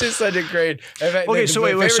 It's just such a great. Okay, so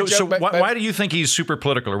why do you think he's super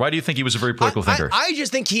political, or why do you think he was a very political thinker? I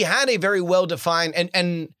just think he had a very well defined,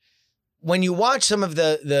 and when you watch some of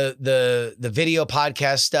the video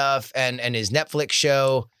podcast stuff and his Netflix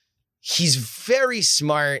show, he's very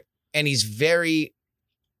smart, and he's very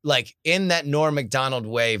in that Norm Macdonald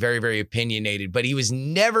way, very, very opinionated, but he was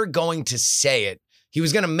never going to say it. He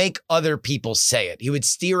was going to make other people say it. He would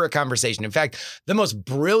steer a conversation. In fact, the most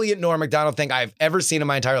brilliant Norm Macdonald thing I've ever seen in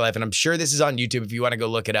my entire life, and I'm sure this is on YouTube if you want to go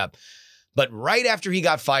look it up, but right after he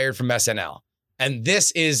got fired from SNL, and this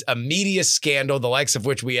is a media scandal, the likes of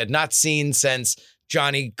which we had not seen since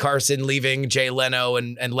Johnny Carson leaving Jay Leno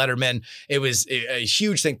and Letterman. It was a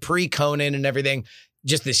huge thing, pre-Conan and everything.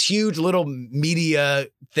 Just this huge little media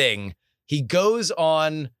thing. He goes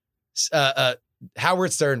on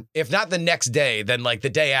Howard Stern, if not the next day, then the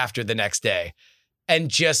day after the next day, and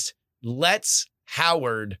just lets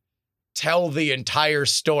Howard tell the entire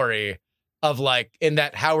story of in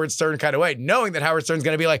that Howard Stern kind of way, knowing that Howard Stern's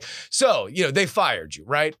going to be like, so, they fired you,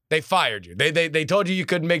 right? They fired you. They told you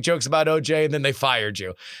couldn't make jokes about OJ, and then they fired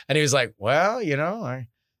you. And he was like, well,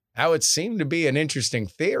 that would seem to be an interesting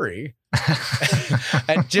theory.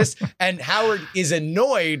 and Howard is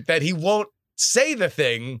annoyed that he won't say the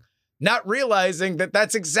thing, not realizing that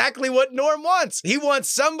that's exactly what Norm wants. He wants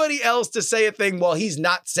somebody else to say a thing while he's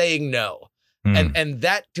not saying no. And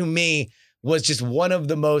that to me was just one of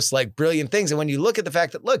the most brilliant things. And when you look at the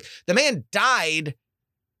fact that, look, the man died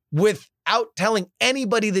with without telling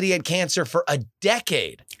anybody that he had cancer for a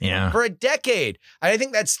decade. Yeah. For a decade. And I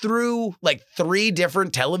think that's through like 3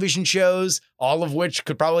 different television shows, all of which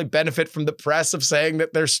could probably benefit from the press of saying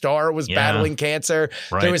that their star was battling cancer.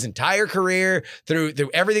 Right. Through his entire career, through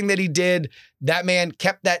everything that he did, that man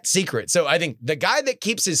kept that secret. So I think the guy that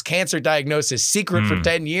keeps his cancer diagnosis secret for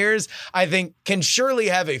 10 years, I think can surely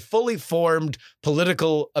have a fully formed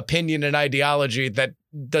political opinion and ideology that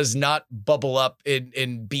does not bubble up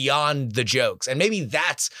in beyond the jokes. And maybe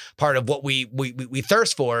that's part of what we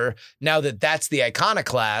thirst for now that that's the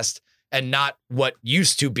iconoclast and not what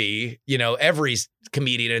used to be. You know, every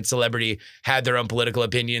comedian and celebrity had their own political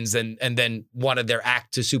opinions and then wanted their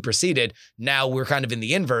act to supersede it. Now we're kind of in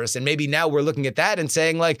the inverse. And maybe now we're looking at that and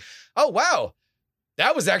saying like, oh, wow,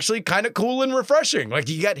 that was actually kind of cool and refreshing. Like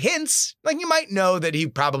you got hints, like you might know that he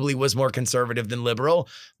probably was more conservative than liberal,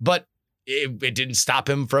 but it didn't stop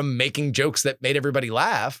him from making jokes that made everybody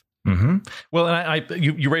laugh. Mm-hmm. Well, and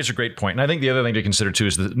you raise a great point. And I think the other thing to consider too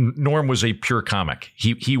is that Norm was a pure comic.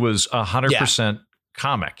 He was 100%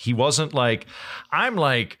 comic. He wasn't like, I'm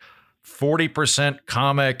like 40%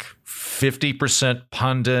 comic, 50%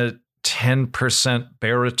 pundit, 10%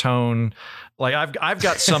 baritone. Like I've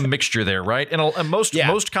got some mixture there, right? And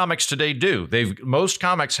most comics today do. Most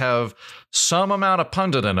comics have some amount of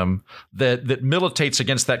pundit in them that militates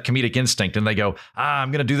against that comedic instinct, and they go,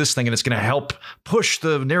 I'm going to do this thing, and it's going to help push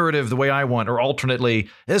the narrative the way I want, or alternately,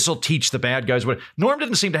 this will teach the bad guys what. Norm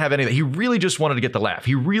didn't seem to have any of that. He really just wanted to get the laugh.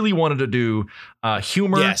 He really wanted to do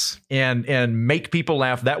humor and make people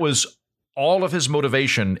laugh. That was all of his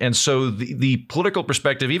motivation. And so the political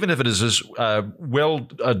perspective, even if it is as well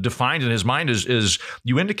defined in his mind as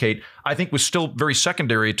you indicate, I think was still very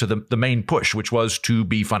secondary to the main push, which was to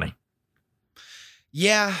be funny.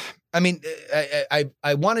 Yeah. I mean,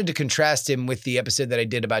 I wanted to contrast him with the episode that I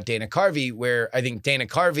did about Dana Carvey, where I think Dana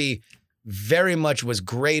Carvey very much was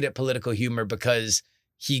great at political humor because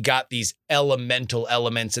he got these elemental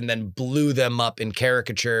elements and then blew them up in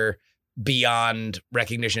caricature beyond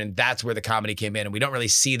recognition. And that's where the comedy came in. And we don't really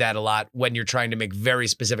see that a lot when you're trying to make very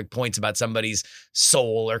specific points about somebody's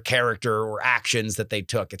soul or character or actions that they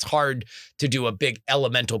took. It's hard to do a big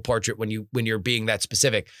elemental portrait when you're being that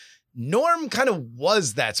specific. Norm kind of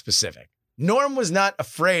was that specific. Norm was not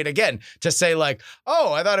afraid, again, to say like,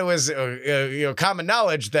 "Oh, I thought it was common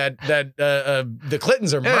knowledge that the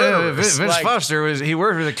Clintons are murderers." Vince Foster he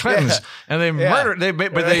worked with the Clintons, and they murdered. They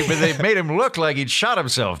made him look like he'd shot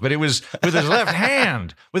himself, but it was with his left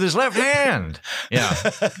hand. With his left hand, yeah.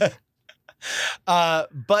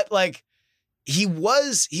 But like, he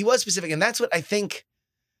was specific, and that's what I think.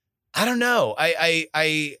 I don't know.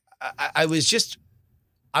 I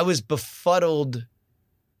was befuddled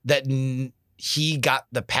that he got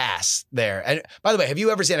the pass there. And by the way, have you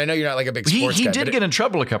ever seen, I know you're not like a big sports guy. He did get in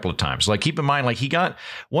trouble a couple of times. Like, keep in mind, like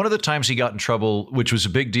one of the times he got in trouble, which was a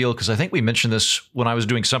big deal, because I think we mentioned this when I was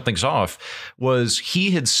doing Something's Off, was he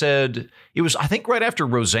had said, it was, I think right after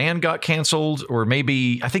Roseanne got canceled, or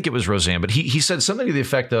maybe, I think it was Roseanne, but he said something to the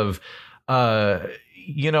effect of, I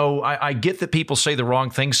get that people say the wrong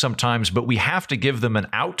things sometimes, but we have to give them an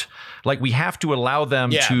out. Like, we have to allow them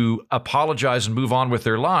to apologize and move on with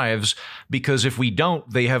their lives, because if we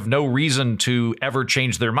don't, they have no reason to ever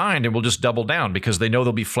change their mind and will just double down because they know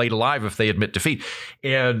they'll be flayed alive if they admit defeat.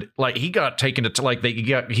 And like, he got taken to like, he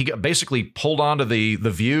got basically pulled onto the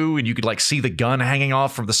View, and you could like see the gun hanging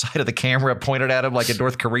off from the side of the camera pointed at him like in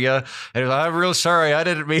North Korea. And he was like, I'm real sorry, I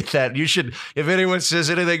didn't mean that. You should, if anyone says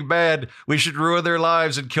anything bad, we should ruin their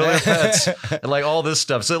lives and kill their pets and like all this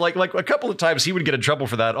stuff. So like a couple of times he would get in trouble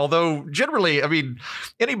for that. Although generally, I mean,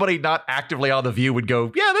 anybody not actively on The View would go,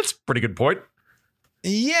 yeah, that's a pretty good point.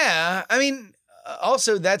 Yeah. I mean,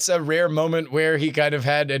 also that's a rare moment where he kind of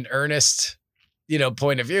had an earnest,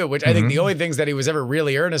 point of view, which I think the only things that he was ever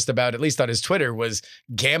really earnest about, at least on his Twitter, was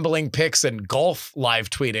gambling picks and golf live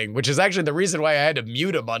tweeting, which is actually the reason why I had to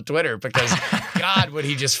mute him on Twitter, because God, would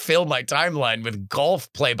he just fill my timeline with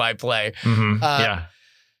golf play-by-play. Yeah.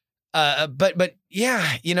 But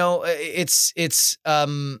yeah, it's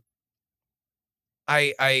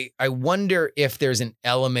I wonder if there's an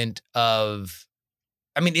element of,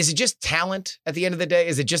 I mean, is it just talent at the end of the day?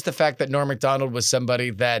 Is it just the fact that Norm Macdonald was somebody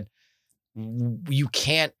that you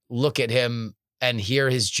can't look at him and hear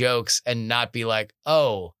his jokes and not be like,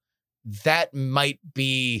 oh, that might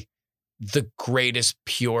be the greatest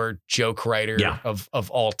pure joke writer of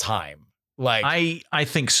all time? Like, I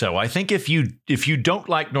think so. I think if you don't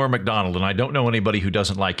like Norm Macdonald, and I don't know anybody who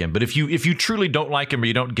doesn't like him, but if you truly don't like him or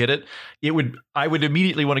you don't get it, I would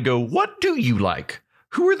immediately want to go, what do you like?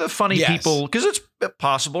 Who are the funny people? Because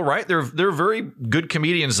possible, right? They're very good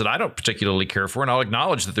comedians that I don't particularly care for, and I'll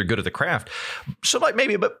acknowledge that they're good at the craft. So like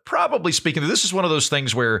maybe, but probably speaking, this is one of those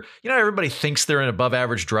things where, everybody thinks they're an above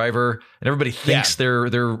average driver, and everybody thinks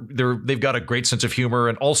they've got a great sense of humor.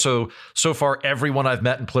 And also, so far, everyone I've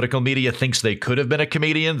met in political media thinks they could have been a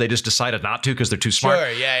comedian. They just decided not to because they're too smart.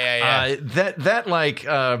 Sure, yeah.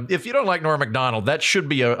 If you don't like Norm Macdonald, that should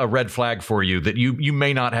be a red flag for you that you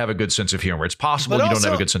may not have a good sense of humor. It's possible you don't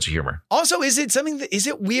have a good sense of humor. Also, is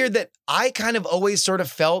it weird that I kind of always sort of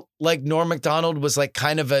felt like Norm Macdonald was like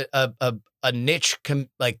kind of a niche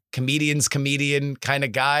comedian kind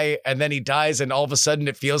of guy, and then he dies, and all of a sudden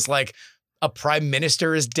it feels like a prime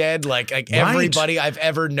minister is dead. Like everybody I've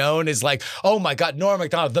ever known is like, oh my God, Norm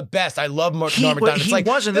Macdonald, the best. I love Norm Macdonald. It's like,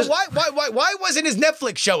 why wasn't his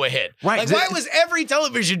Netflix show a hit? Right. Like, why was every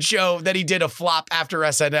television show that he did a flop after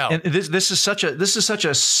SNL? And this is such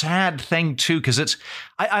a sad thing too, because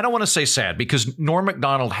I don't want to say sad, because Norm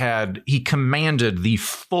Macdonald he commanded the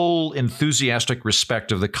full enthusiastic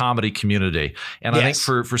respect of the comedy community. And I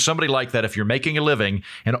think for somebody like that, if you're making a living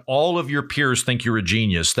and all of your peers think you're a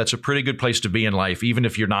genius, that's a pretty good place to be in life, even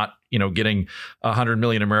if you're not, getting 100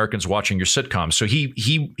 million Americans watching your sitcom. So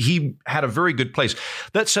he had a very good place.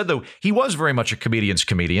 That said, though, he was very much a comedian's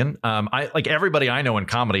comedian. Like everybody I know in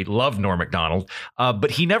comedy loved Norm Macdonald,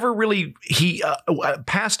 but he never really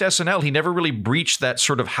past SNL, he never really breached that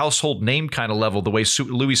sort of household name kind of level the way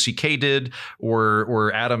Louis C.K. did,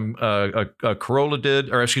 or Adam Carolla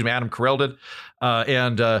did, or excuse me, Adam Carell did.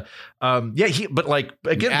 Adam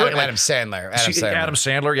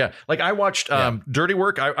Sandler. Yeah. Like I watched Dirty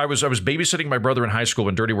Work. I was babysitting my brother in high school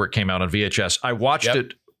when Dirty Work came out on VHS. I watched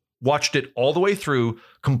it all the way through,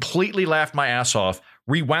 completely laughed my ass off,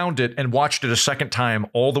 rewound it, and watched it a second time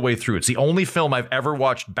all the way through. It's the only film I've ever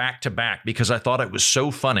watched back to back because I thought it was so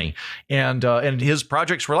funny. And his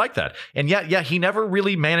projects were like that. And yet, he never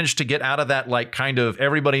really managed to get out of that, like, kind of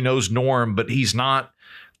everybody knows Norm, but he's not.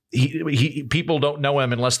 People don't know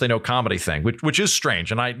him unless they know comedy thing, which is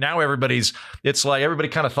strange. And it's like everybody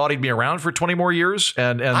kind of thought he'd be around for 20 more years,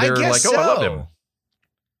 and they're like, oh, I love him.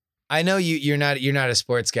 I know you're not a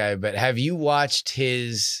sports guy, but have you watched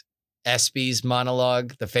his ESPYs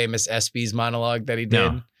monologue, the famous ESPYs monologue that he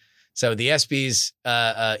did? No. So the ESPYs,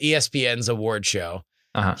 ESPN's award show.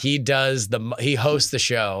 Uh-huh. He hosts the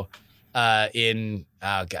show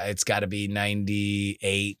it's got to be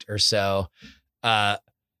 98 or so.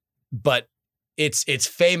 But it's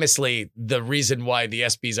famously the reason why the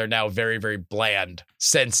ESPYs are now very, very bland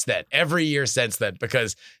since then, every year since then,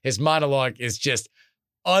 because his monologue is just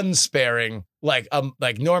unsparing, like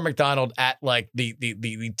Norm Macdonald at like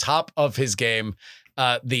the top of his game.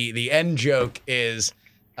 The end joke is,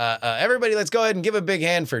 everybody, let's go ahead and give a big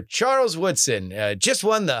hand for Charles Woodson. Just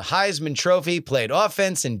won the Heisman Trophy, played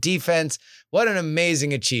offense and defense. What an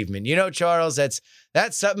amazing achievement. Charles, that's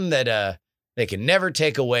something that they can never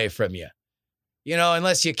take away from you,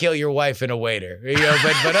 unless you kill your wife and a waiter,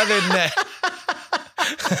 but other than that.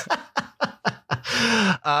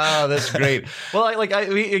 Oh, that's great. Well,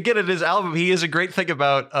 again, in his album, he has a great thing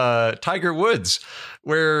about Tiger Woods,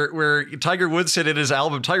 where Tiger Woods said in his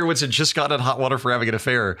album, Tiger Woods had just gotten in hot water for having an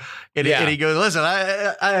affair. And he goes, listen,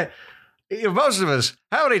 most of us,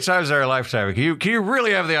 how many times in our lifetime can you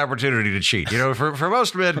really have the opportunity to cheat? For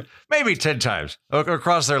most men, maybe 10 times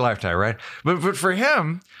across their lifetime, right? But for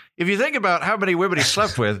him, if you think about how many women he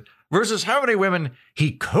slept with versus how many women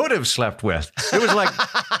he could have slept with, it was like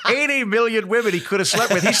 80 million women he could have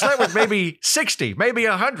slept with. He slept with maybe 60, maybe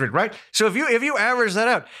 100, right? So if you average that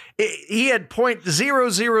out, he had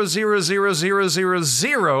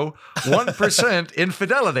 0.0000001%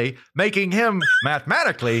 infidelity, making him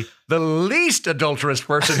mathematically the least adulterous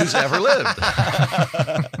person who's ever lived.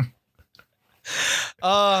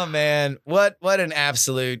 Oh man, what an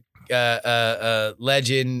absolute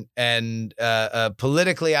legend. And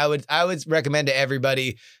politically, I would recommend to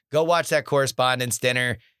everybody, go watch that Correspondence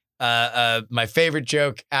Dinner. My favorite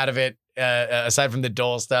joke out of it, aside from the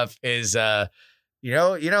Dole stuff, is the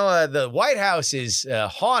White House is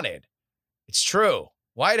haunted. It's true.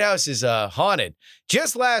 White House is haunted.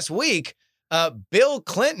 Just last week, Bill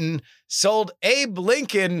Clinton sold Abe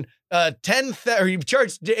Lincoln he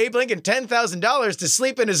charged Abe Lincoln $10,000 to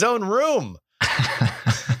sleep in his own room.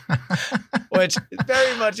 Which is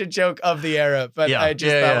very much a joke of the era, but I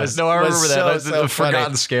just thought was I remember that. So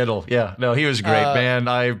forgotten scandal. Yeah, no, he was great, man.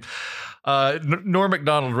 Norm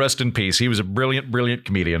Macdonald, rest in peace. He was a brilliant, brilliant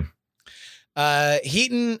comedian.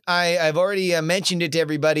 Heaton, I've already mentioned it to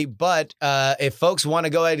everybody, but if folks want to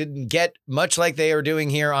go ahead and get much like they are doing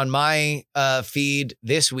here on my feed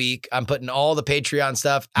this week, I'm putting all the Patreon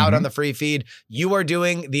stuff out on the free feed. You are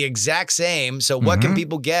doing the exact same. So what can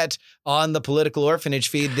people get on the Political Orphanage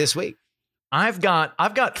feed this week? I've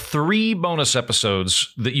got 3 bonus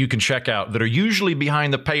episodes that you can check out that are usually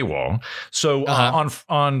behind the paywall. So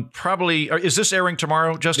on probably, is this airing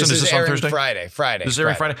tomorrow, Justin? This is this airing on Thursday? Friday. This is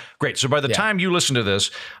airing Friday. Great. So by the time you listen to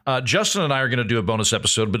this, Justin and I are going to do a bonus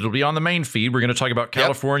episode, but it'll be on the main feed. We're going to talk about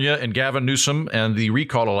California and Gavin Newsom and the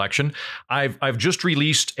recall election. I've just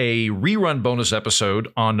released a rerun bonus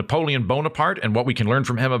episode on Napoleon Bonaparte and what we can learn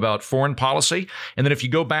from him about foreign policy. And then if you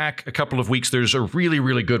go back a couple of weeks, there's a really,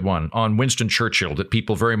 really good one on Winston Churchill that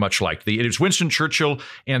people very much liked. It is Winston Churchill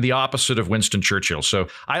and the opposite of Winston Churchill. So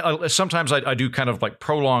I sometimes I do kind of like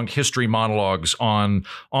prolonged history monologues on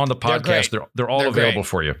the podcast. They're all available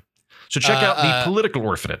for you. So check out the Political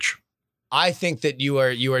Orphanage. I think that you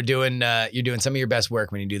are doing some of your best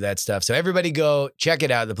work when you do that stuff. So everybody go check it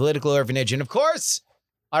out, the Political Orphanage, and of course,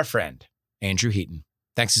 our friend Andrew Heaton.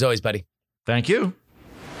 Thanks as always, buddy. Thank you.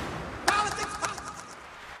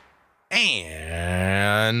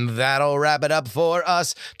 And that'll wrap it up for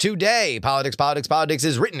us today. Politics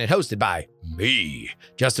is written and hosted by me,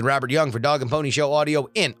 Justin Robert Young, for Dog and Pony Show Audio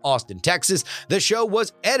in Austin, Texas. The show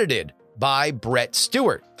was edited by Brett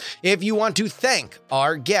Stewart. If you want to thank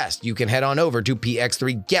our guest, you can head on over to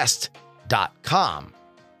px3guest.com.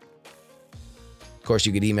 Of course,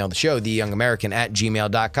 you could email the show,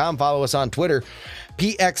 theyoungamerican@gmail.com. Follow us on Twitter,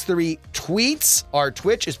 PX3 Tweets. Our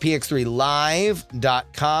Twitch is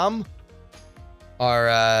px3live.com.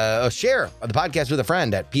 Or share the podcast with a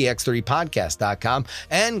friend at px3podcast.com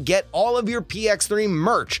and get all of your PX3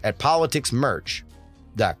 merch at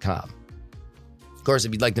politicsmerch.com. Of course,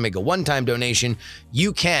 if you'd like to make a one-time donation,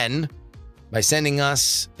 you can by sending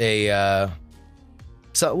us a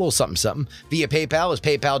little something. Via PayPal is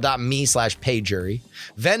paypal.me/payjury.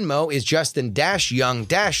 Venmo is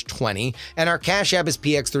Justin-Young-20, and our Cash App is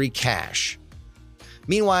PX3Cash.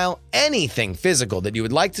 Meanwhile, anything physical that you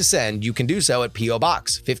would like to send, you can do so at P.O.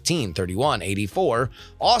 Box 153184,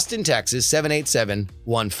 Austin, Texas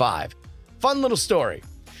 78715. Fun little story.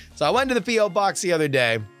 So I went to the P.O. Box the other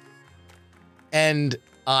day, and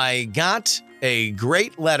I got a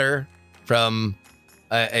great letter from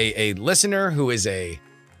a listener who is a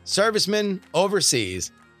serviceman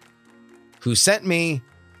overseas who sent me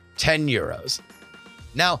 10 euros.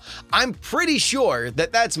 Now, I'm pretty sure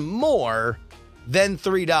that that's more than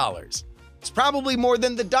 $3. It's probably more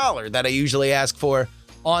than the dollar that I usually ask for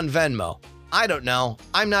on Venmo. I don't know.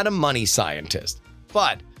 I'm not a money scientist,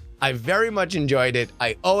 but I very much enjoyed it.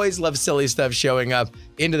 I always love silly stuff showing up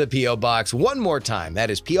into the P.O. Box. One more time, that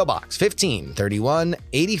is P.O. Box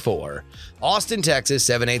 153184, Austin, Texas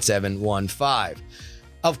 78715.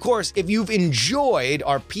 Of course, if you've enjoyed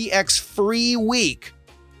our PX free week,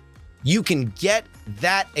 you can get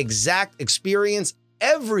that exact experience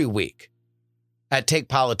every week at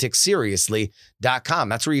TakePoliticsSeriously.com.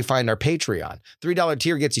 That's where you find our Patreon. $3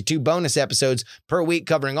 tier gets you 2 bonus episodes per week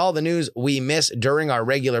covering all the news we miss during our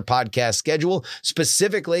regular podcast schedule.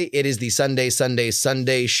 Specifically, it is the Sunday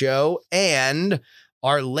show, and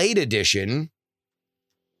our late edition.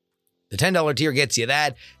 The $10 tier gets you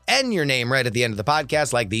that and your name right at the end of the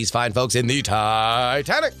podcast, like these fine folks in the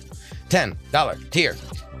Titanic. $10 tier,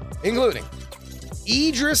 including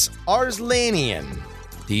Idris Arslanian,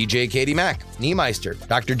 DJ Katie Mack, Niemeister,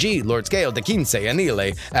 Dr. G, Lord Scale, De Quince,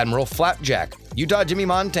 Anile, Admiral Flapjack, Utah Jimmy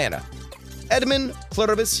Montana, Edmund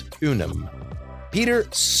Pluribus Unum, Peter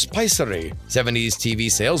Spicery, 70s TV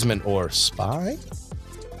salesman or spy?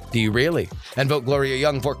 Do you really? And vote Gloria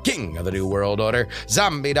Young for King of the New World Order.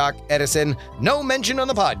 Zombie Doc Edison, no mention on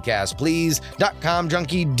the podcast, please. .com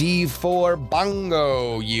Junkie D4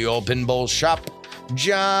 Bongo, Ye Old Pinball Shop,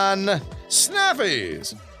 John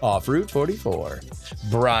Snaffies, Off Route 44.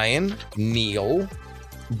 Brian, Neil,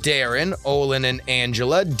 Darren, Olin and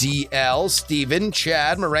Angela, DL, Steven,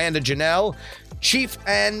 Chad, Miranda Janelle, Chief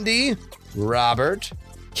Andy, Robert,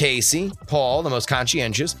 Casey, Paul, the most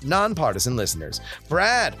conscientious, nonpartisan listeners,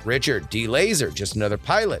 Brad, Richard, D. Laser, just another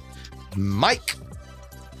pilot, Mike,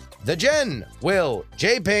 The Jen, Will,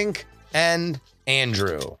 J. Pink, and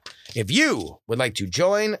Andrew. If you would like to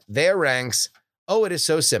join their ranks, it is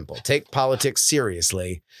so simple.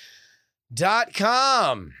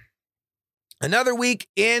 TakePoliticsSeriously.com. Another week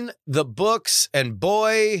in the books, and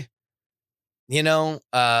boy,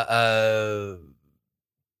 I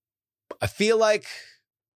feel like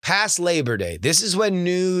past Labor Day, this is when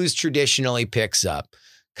news traditionally picks up.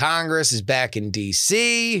 Congress is back in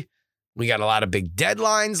D.C. We got a lot of big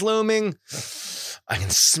deadlines looming. I can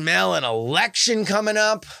smell an election coming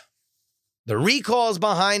up. The recall's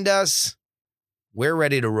behind us. We're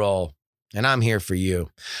ready to roll, and I'm here for you.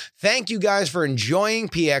 Thank you guys for enjoying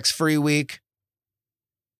PX Free Week.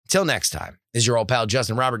 Till next time, is your old pal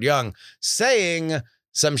Justin Robert Young saying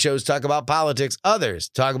some shows talk about politics, others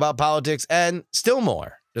talk about politics, and still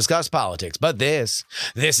more discuss politics. But this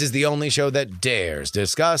is the only show that dares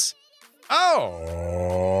discuss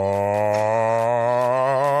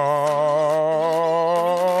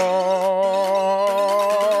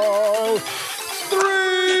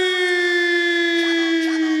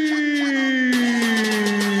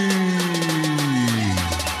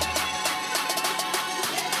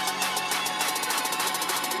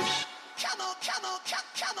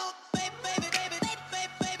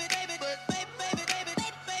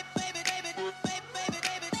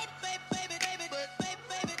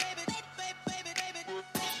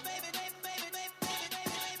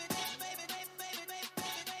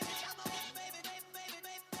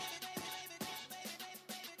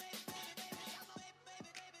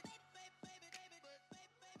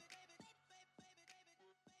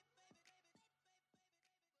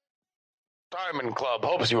Diamond Club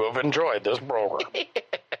hopes you have enjoyed this program.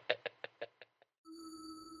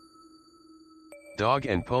 Dog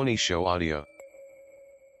and Pony Show audio.